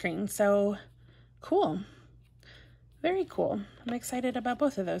sunscreen. So cool. Very cool. I'm excited about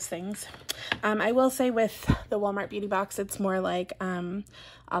both of those things. I will say with the Walmart beauty box, it's more like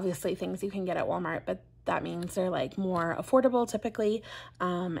obviously things you can get at Walmart, but that means they're like more affordable typically,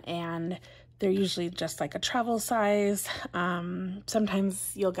 and they're usually just like a travel size.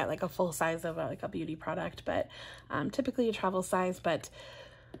 Sometimes you'll get like a full size of like a beauty product, but typically a travel size. But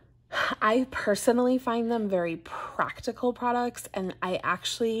I personally find them very practical products, and I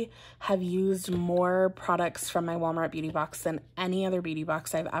actually have used more products from my Walmart beauty box than any other beauty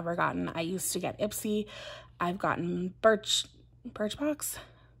box I've ever gotten. I used to get Ipsy. I've gotten Birchbox.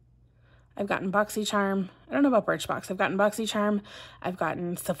 I've gotten BoxyCharm. I don't know about Birchbox. I've gotten BoxyCharm. I've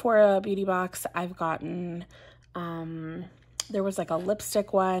gotten Sephora beauty box. I've gotten, there was like a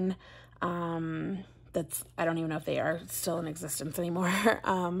lipstick one, that's, I don't even know if they are still in existence anymore.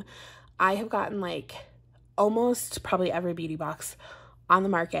 I have gotten like almost probably every beauty box on the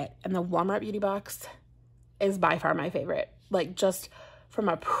market, and the Walmart beauty box is by far my favorite. Like, just from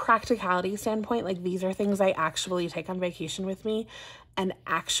a practicality standpoint, like these are things I actually take on vacation with me and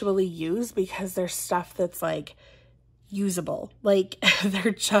actually use, because there's stuff that's like usable. Like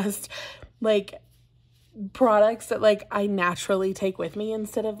they're just like products that like I naturally take with me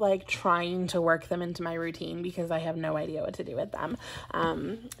instead of like trying to work them into my routine because I have no idea what to do with them.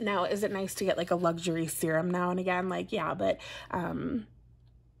 Now, is it nice to get like a luxury serum now and again? Like, yeah, but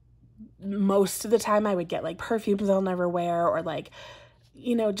most of the time I would get like perfumes I'll never wear, or like,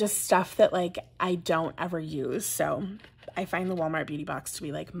 you know, just stuff that like I don't ever use. So I find the Walmart beauty box to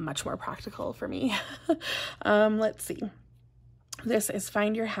be like much more practical for me. Let's see. This is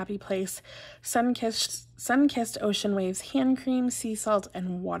Find Your Happy Place Sun-Kissed Ocean Waves Hand Cream, Sea Salt,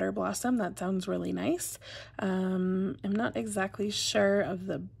 and Water Blossom. That sounds really nice. I'm not exactly sure of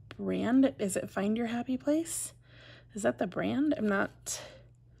the brand. Is it Find Your Happy Place? Is that the brand? I'm not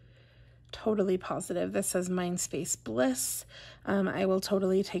totally positive. This says Mind Space Bliss. I will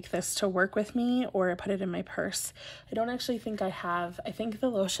totally take this to work with me or put it in my purse. I don't actually think I have. I think the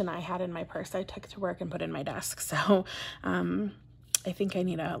lotion I had in my purse I took to work and put in my desk. So I think I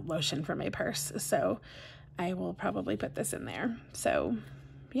need a lotion for my purse. So I will probably put this in there. So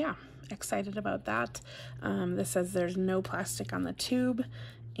yeah, excited about that. This says there's no plastic on the tube,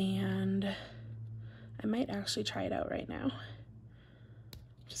 and I might actually try it out right now.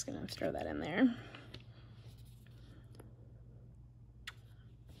 Just gonna throw that in there.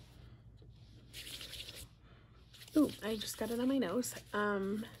 Ooh, I just got it on my nose.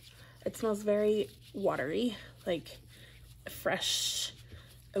 It smells very watery, like fresh,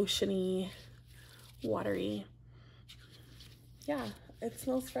 oceany, watery. Yeah, it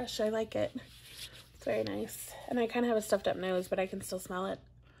smells fresh. I like it. It's very nice. And I kind of have a stuffed up nose, but I can still smell it.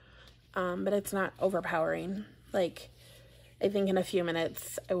 But it's not overpowering. Like, I think in a few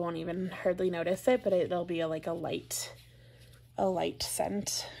minutes I won't even hardly notice it, but it'll be like a light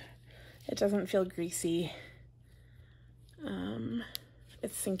scent. It doesn't feel greasy.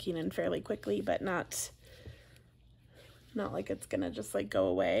 It's sinking in fairly quickly, but not like it's gonna just like go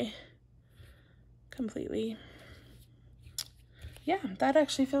away completely. Yeah, that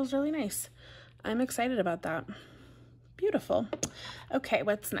actually feels really nice. I'm excited about that. Beautiful. Okay,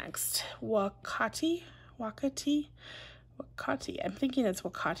 what's next? Wakati. I'm thinking it's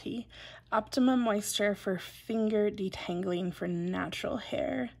Wakati. Optimum Moisture for Finger Detangling for Natural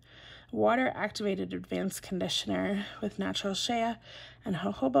Hair. Water Activated Advanced Conditioner with natural shea and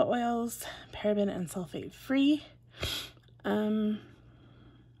jojoba oils, paraben and sulfate free. It's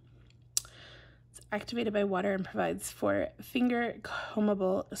activated by water and provides for finger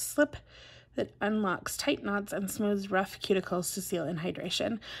combable slip that unlocks tight knots and smooths rough cuticles to seal in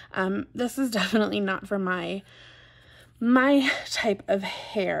hydration. This is definitely not for my type of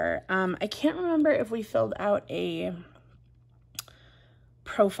hair. I can't remember if we filled out a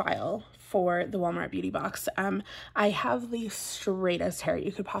profile for the Walmart beauty box. I have the straightest hair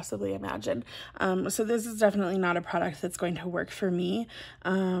you could possibly imagine. So this is definitely not a product that's going to work for me.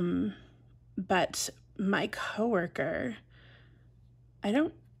 But my coworker, I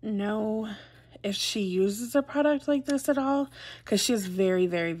don't know if she uses a product like this at all, because she has very,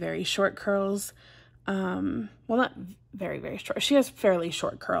 very, very short curls. Well, not very, very short. She has fairly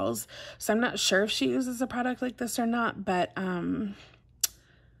short curls, so I'm not sure if she uses a product like this or not, but I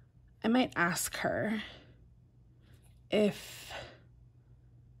might ask her if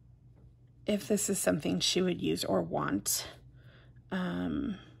this is something she would use or want,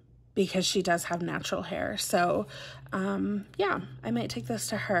 because she does have natural hair. So, yeah, I might take this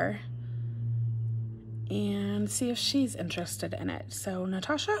to her and see if she's interested in it. So,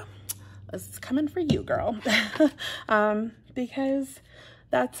 Natasha, this is coming for you, girl, because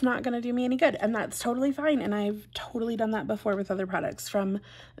that's not going to do me any good, and that's totally fine. And I've totally done that before with other products from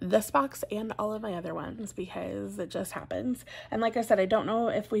this box and all of my other ones, because it just happens. And like I said, I don't know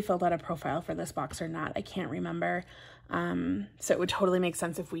if we filled out a profile for this box or not. I can't remember. So it would totally make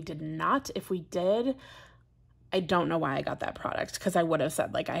sense if we did not. If we did, I don't know why I got that product, because I would have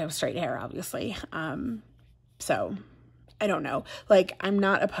said, like, I have straight hair, obviously. So I don't know. Like, I'm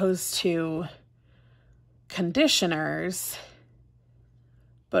not opposed to conditioners,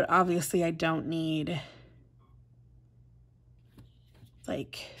 but obviously I don't need,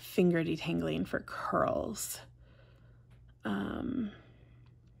 like, finger detangling for curls.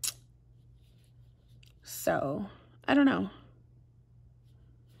 So I don't know.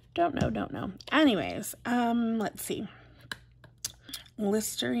 Don't know. Anyways, let's see.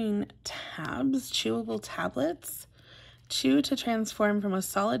 Listerine tabs, chewable tablets. Chew to transform from a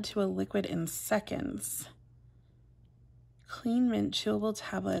solid to a liquid in seconds. Clean mint chewable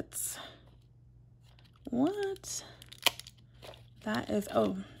tablets. What? That is,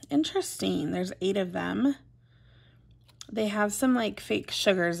 oh, interesting. There's 8 of them. They have some like fake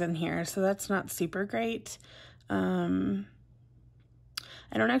sugars in here, so that's not super great.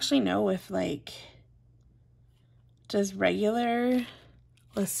 I don't actually know if, like, does regular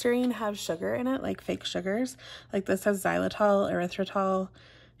Listerine have sugar in it, like fake sugars? Like, this has xylitol, erythritol,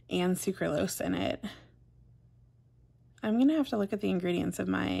 and sucralose in it. I'm gonna have to look at the ingredients of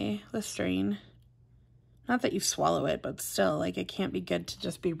my Listerine. Not that you swallow it, but still, like, it can't be good to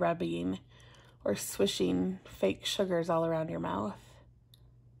just be rubbing or swishing fake sugars all around your mouth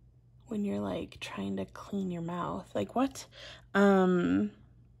when you're, like, trying to clean your mouth. Like, what?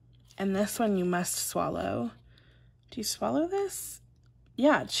 And this one you must swallow. Do you swallow this?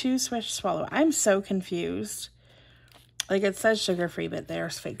 Yeah, chew, swish, swallow. I'm so confused. Like, it says sugar-free, but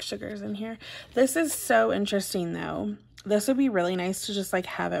there's fake sugars in here. This is so interesting, though. This would be really nice to just, like,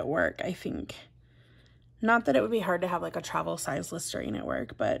 have at work, I think. Not that it would be hard to have, like, a travel size Listerine at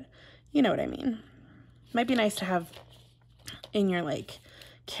work, but you know what I mean. Might be nice to have in your, like,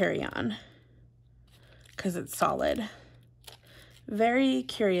 carry-on, because it's solid. Very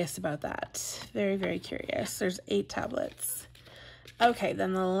curious about that. Very, very curious. There's 8 tablets. Okay,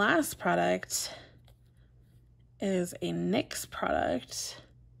 then the last product is a NYX product.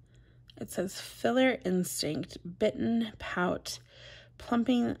 It says Filler Instinct Bitten Pout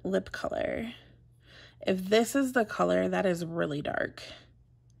Plumping Lip Color. If this is the color, that is really dark.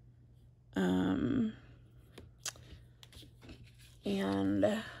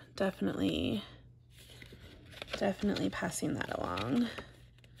 And definitely passing that along.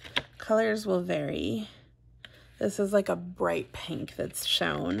 Colors will vary. This is like a bright pink that's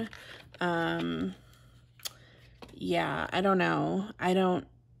shown. Yeah, I don't know.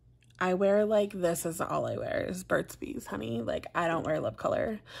 I wear, like, this is all I wear is Burt's Bees, honey. Like, I don't wear lip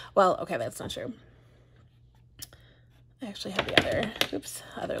color. Well, okay, that's not true. I actually have the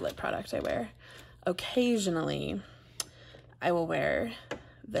other lip product I wear. Occasionally, I will wear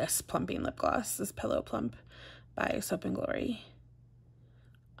this plumping lip gloss, this Pillow Plump by Soap & Glory.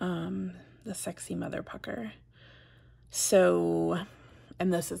 The Sexy Mother Pucker. So,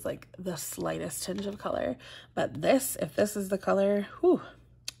 and this is like the slightest tinge of color, but this, if this is the color, whew,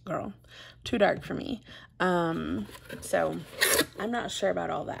 girl, too dark for me. So I'm not sure about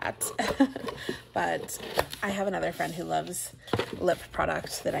all that, but I have another friend who loves lip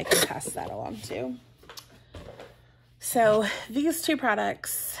product that I can pass that along to. So these 2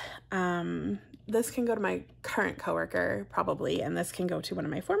 products, this can go to my current coworker probably, and this can go to one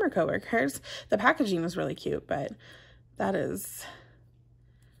of my former coworkers. The packaging is really cute, but that is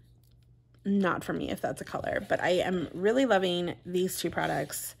not for me if that's a color. But I am really loving these 2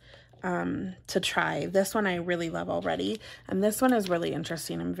 products to try. This one I really love already, and this one is really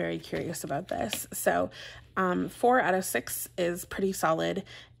interesting. I'm very curious about this. So 4 out of 6 is pretty solid,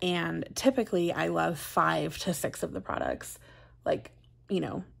 and typically I love 5 to 6 of the products. Like, you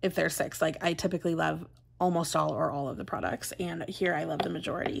know, if there's 6, like, I typically love almost all or all of the products, and here I love the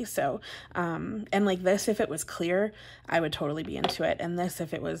majority. So and like this, if it was clear, I would totally be into it. And this,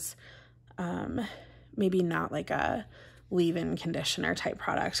 if it was maybe not like a leave-in conditioner type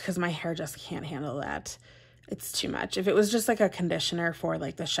product, because my hair just can't handle that. It's too much. If it was just like a conditioner for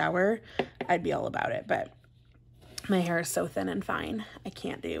like the shower, I'd be all about it, but my hair is so thin and fine, I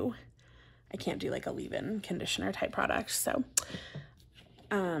can't do like a leave-in conditioner type product. So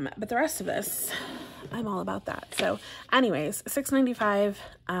but the rest of this, I'm all about that. So anyways,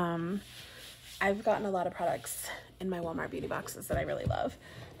 $6.95. I've gotten a lot of products in my Walmart beauty boxes that I really love.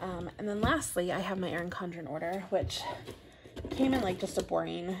 And then lastly, I have my Erin Condren order, which came in like just a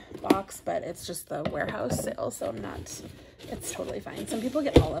boring box, but it's just the warehouse sale, so it's totally fine. Some people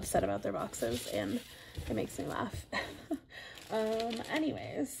get all upset about their boxes, and it makes me laugh.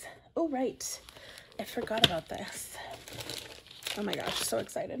 Anyways, oh right, I forgot about this. Oh my gosh, so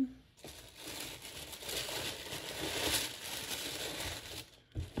excited.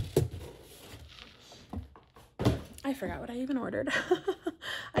 I forgot what I even ordered.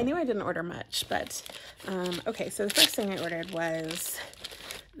 I knew I didn't order much, but okay, so the first thing I ordered was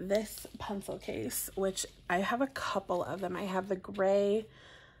this pencil case, which I have a couple of them. I have the gray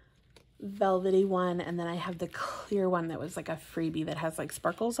velvety one, and then I have the clear one that was like a freebie that has like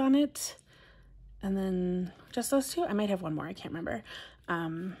sparkles on it. And then just those two. I might have one more, I can't remember.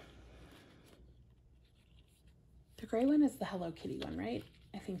 The gray one is the Hello Kitty one, right?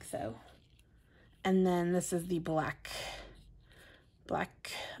 I think so. And then this is the black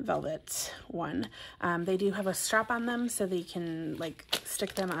velvet one. They do have a strap on them, so they can like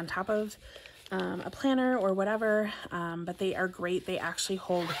stick them on top of a planner or whatever, but they are great. They actually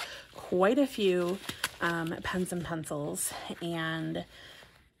hold quite a few pens and pencils, and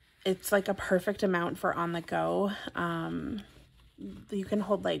it's like a perfect amount for on the go. You can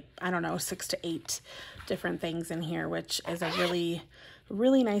hold like, I don't know, 6 to 8 different things in here, which is a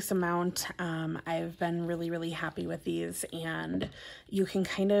really nice amount. I've been really happy with these, and you can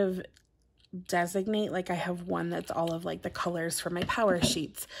kind of designate, like I have one that's all of like the colors for my power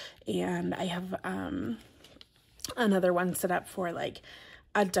sheets, and I have another one set up for like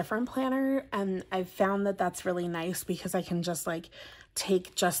a different planner, and I've found that that's really nice because I can just like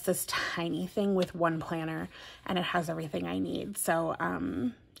take just this tiny thing with one planner and it has everything I need. So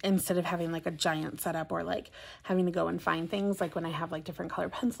instead of having like a giant setup or like having to go and find things, like when I have like different color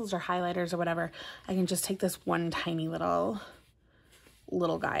pencils or highlighters or whatever, I can just take this one tiny little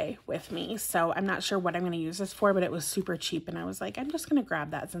guy with me. So I'm not sure what I'm going to use this for, but it was super cheap, and I was like, I'm just going to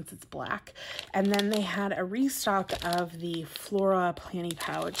grab that since it's black. And then they had a restock of the Flora Planny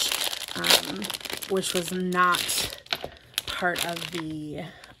pouch, which was not part of the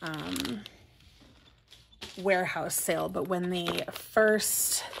warehouse sale, but when they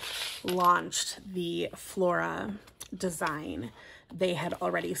first launched the Flora design, they had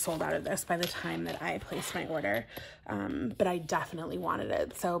already sold out of this by the time that I placed my order, but I definitely wanted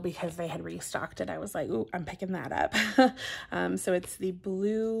it. So because they had restocked it, I was like, ooh, I'm picking that up. So it's the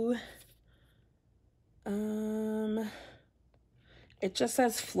blue, it just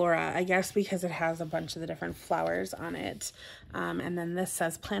says Flora, I guess because it has a bunch of the different flowers on it. And then this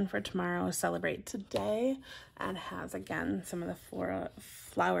says plan for tomorrow, celebrate today, and has again some of the Flora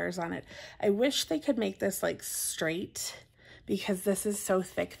flowers on it. I wish they could make this like straight, because this is so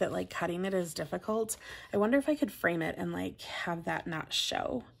thick that like cutting it is difficult. I wonder if I could frame it and like have that not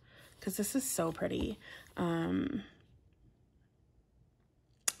show, because this is so pretty.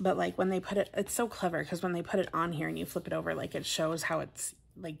 But like when they put it, it's so clever because when they put it on here and you flip it over, like it shows how it's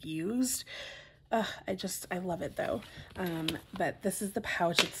like used. I love it though. But this is the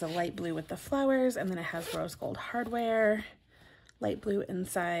pouch. It's the light blue with the flowers, and then it has rose gold hardware, light blue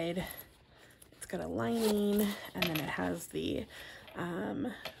inside. It's got a lining, and then it has the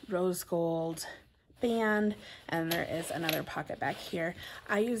rose gold band, and there is another pocket back here.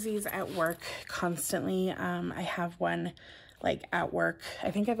 I use these at work constantly. I have one like at work.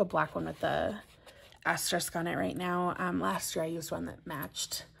 I think I have a black one with the asterisk on it right now. Last year I used one that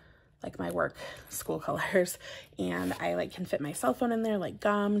matched like my work school colors, and I like can fit my cell phone in there, like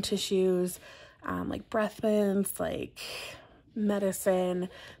gum, tissues, like breath mints, like medicine,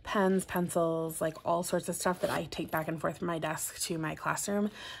 pens, pencils, like all sorts of stuff that I take back and forth from my desk to my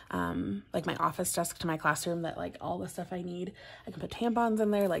classroom, like my office desk to my classroom, that like all the stuff I need. I can put tampons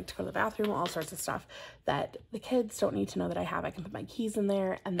in there, like to go to the bathroom, all sorts of stuff that the kids don't need to know that I have. I can put my keys in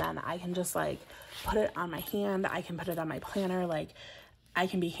there, and then I can just like put it on my hand. I can put it on my planner. Like I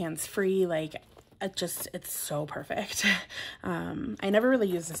can be hands-free. Like it's so perfect. I never really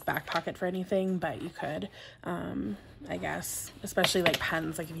use this back pocket for anything, but you could, I guess, especially like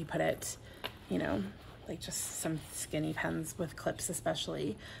pens, like if you put it, you know, like just some skinny pens with clips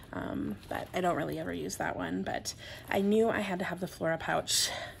especially, but I don't really ever use that one. But I knew I had to have the Flora pouch,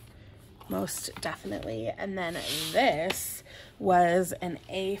 most definitely. And then this was an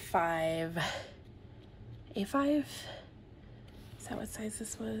A5, is that what size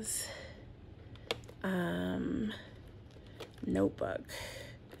this was? Notebook.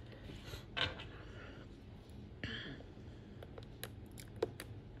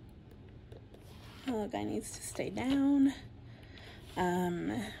 Oh, guy needs to stay down.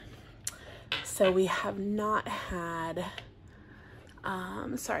 So we have not had,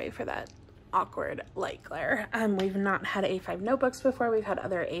 sorry for that awkward light glare. We've not had A5 notebooks before. We've had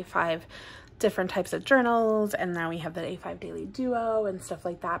other A5 different types of journals, and now we have the A5 Daily Duo and stuff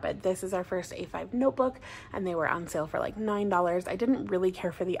like that, but this is our first A5 notebook, and they were on sale for like $9. I didn't really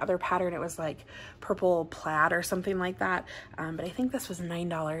care for the other pattern. It was like purple plaid or something like that, but I think this was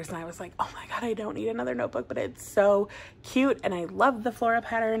 $9, and I was like, oh my god, I don't need another notebook, but it's so cute. And I love the Flora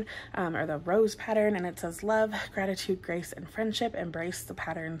pattern, or the rose pattern, and it says love, gratitude, grace, and friendship. Embrace the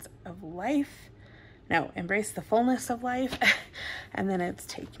patterns of life. No, embrace the fullness of life. And then it's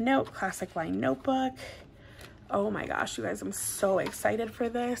take note, classic line notebook. Oh my gosh, you guys, I'm so excited for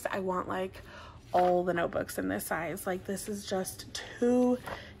this. I want like all the notebooks in this size. Like, this is just too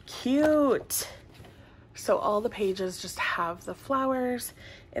cute. So all the pages just have the flowers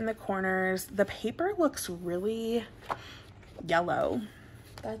in the corners. The paper looks really yellow.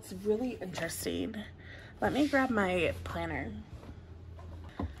 That's really interesting. Let me grab my planner.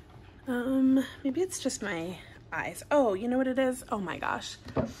 Maybe it's just my eyes. Oh, you know what it is? Oh my gosh.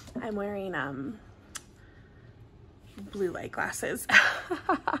 I'm wearing, blue light glasses.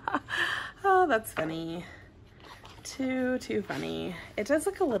 Oh, that's funny. Too funny. It does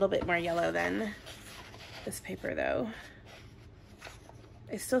look a little bit more yellow than this paper though.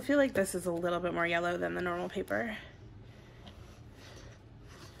 I still feel like this is a little bit more yellow than the normal paper.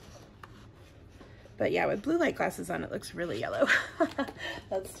 But yeah, with blue light glasses on, it looks really yellow.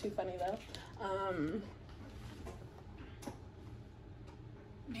 That's too funny though.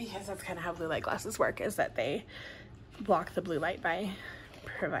 Because that's kind of how blue light glasses work, is that they block the blue light by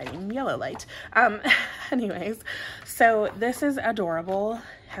providing yellow light. Anyways, so this is adorable.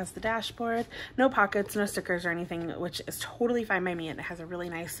 Has the dashboard, no pockets, no stickers or anything, which is totally fine by me. And it has a really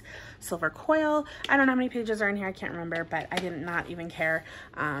nice silver coil. I don't know how many pages are in here, I can't remember, but I did not even care.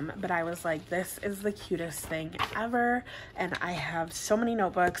 But I was like, this is the cutest thing ever. And I have so many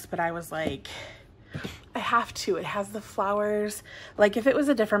notebooks, but I was like, I have to. It has the flowers. Like, if it was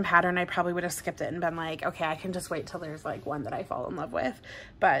a different pattern, I probably would have skipped it and been like, okay, I can just wait till there's like one that I fall in love with.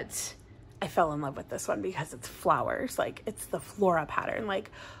 But I fell in love with this one because it's flowers. Like, it's the Flora pattern.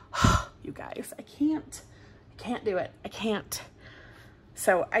 Like, you guys, I can't do it. I can't.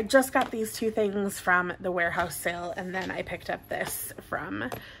 So I just got these two things from the warehouse sale, and then I picked up this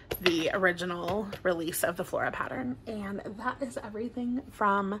from the original release of the Flora pattern. And that is everything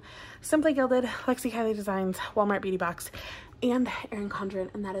from Simply Gilded, Lexie, Kylee Designs, Walmart Beauty Box, and Erin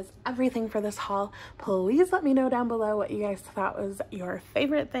Condren. And that is everything for this haul. Please let me know down below what you guys thought was your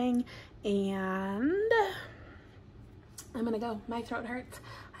favorite thing. And I'm gonna go. My throat hurts.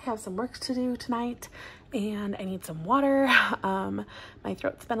 I have some work to do tonight, and I need some water. My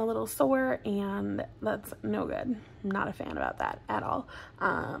throat's been a little sore, and that's no good. I'm not a fan about that at all.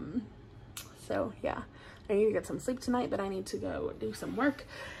 So yeah, I need to get some sleep tonight, but I need to go do some work.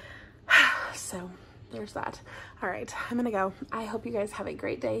 So there's that. All right, I'm gonna go. I hope you guys have a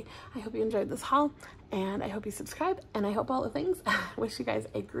great day. I hope you enjoyed this haul, and I hope you subscribe, and I hope all the things. Wish you guys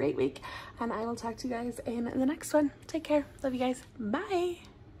a great week, and I will talk to you guys in the next one. Take care. Love you guys. Bye.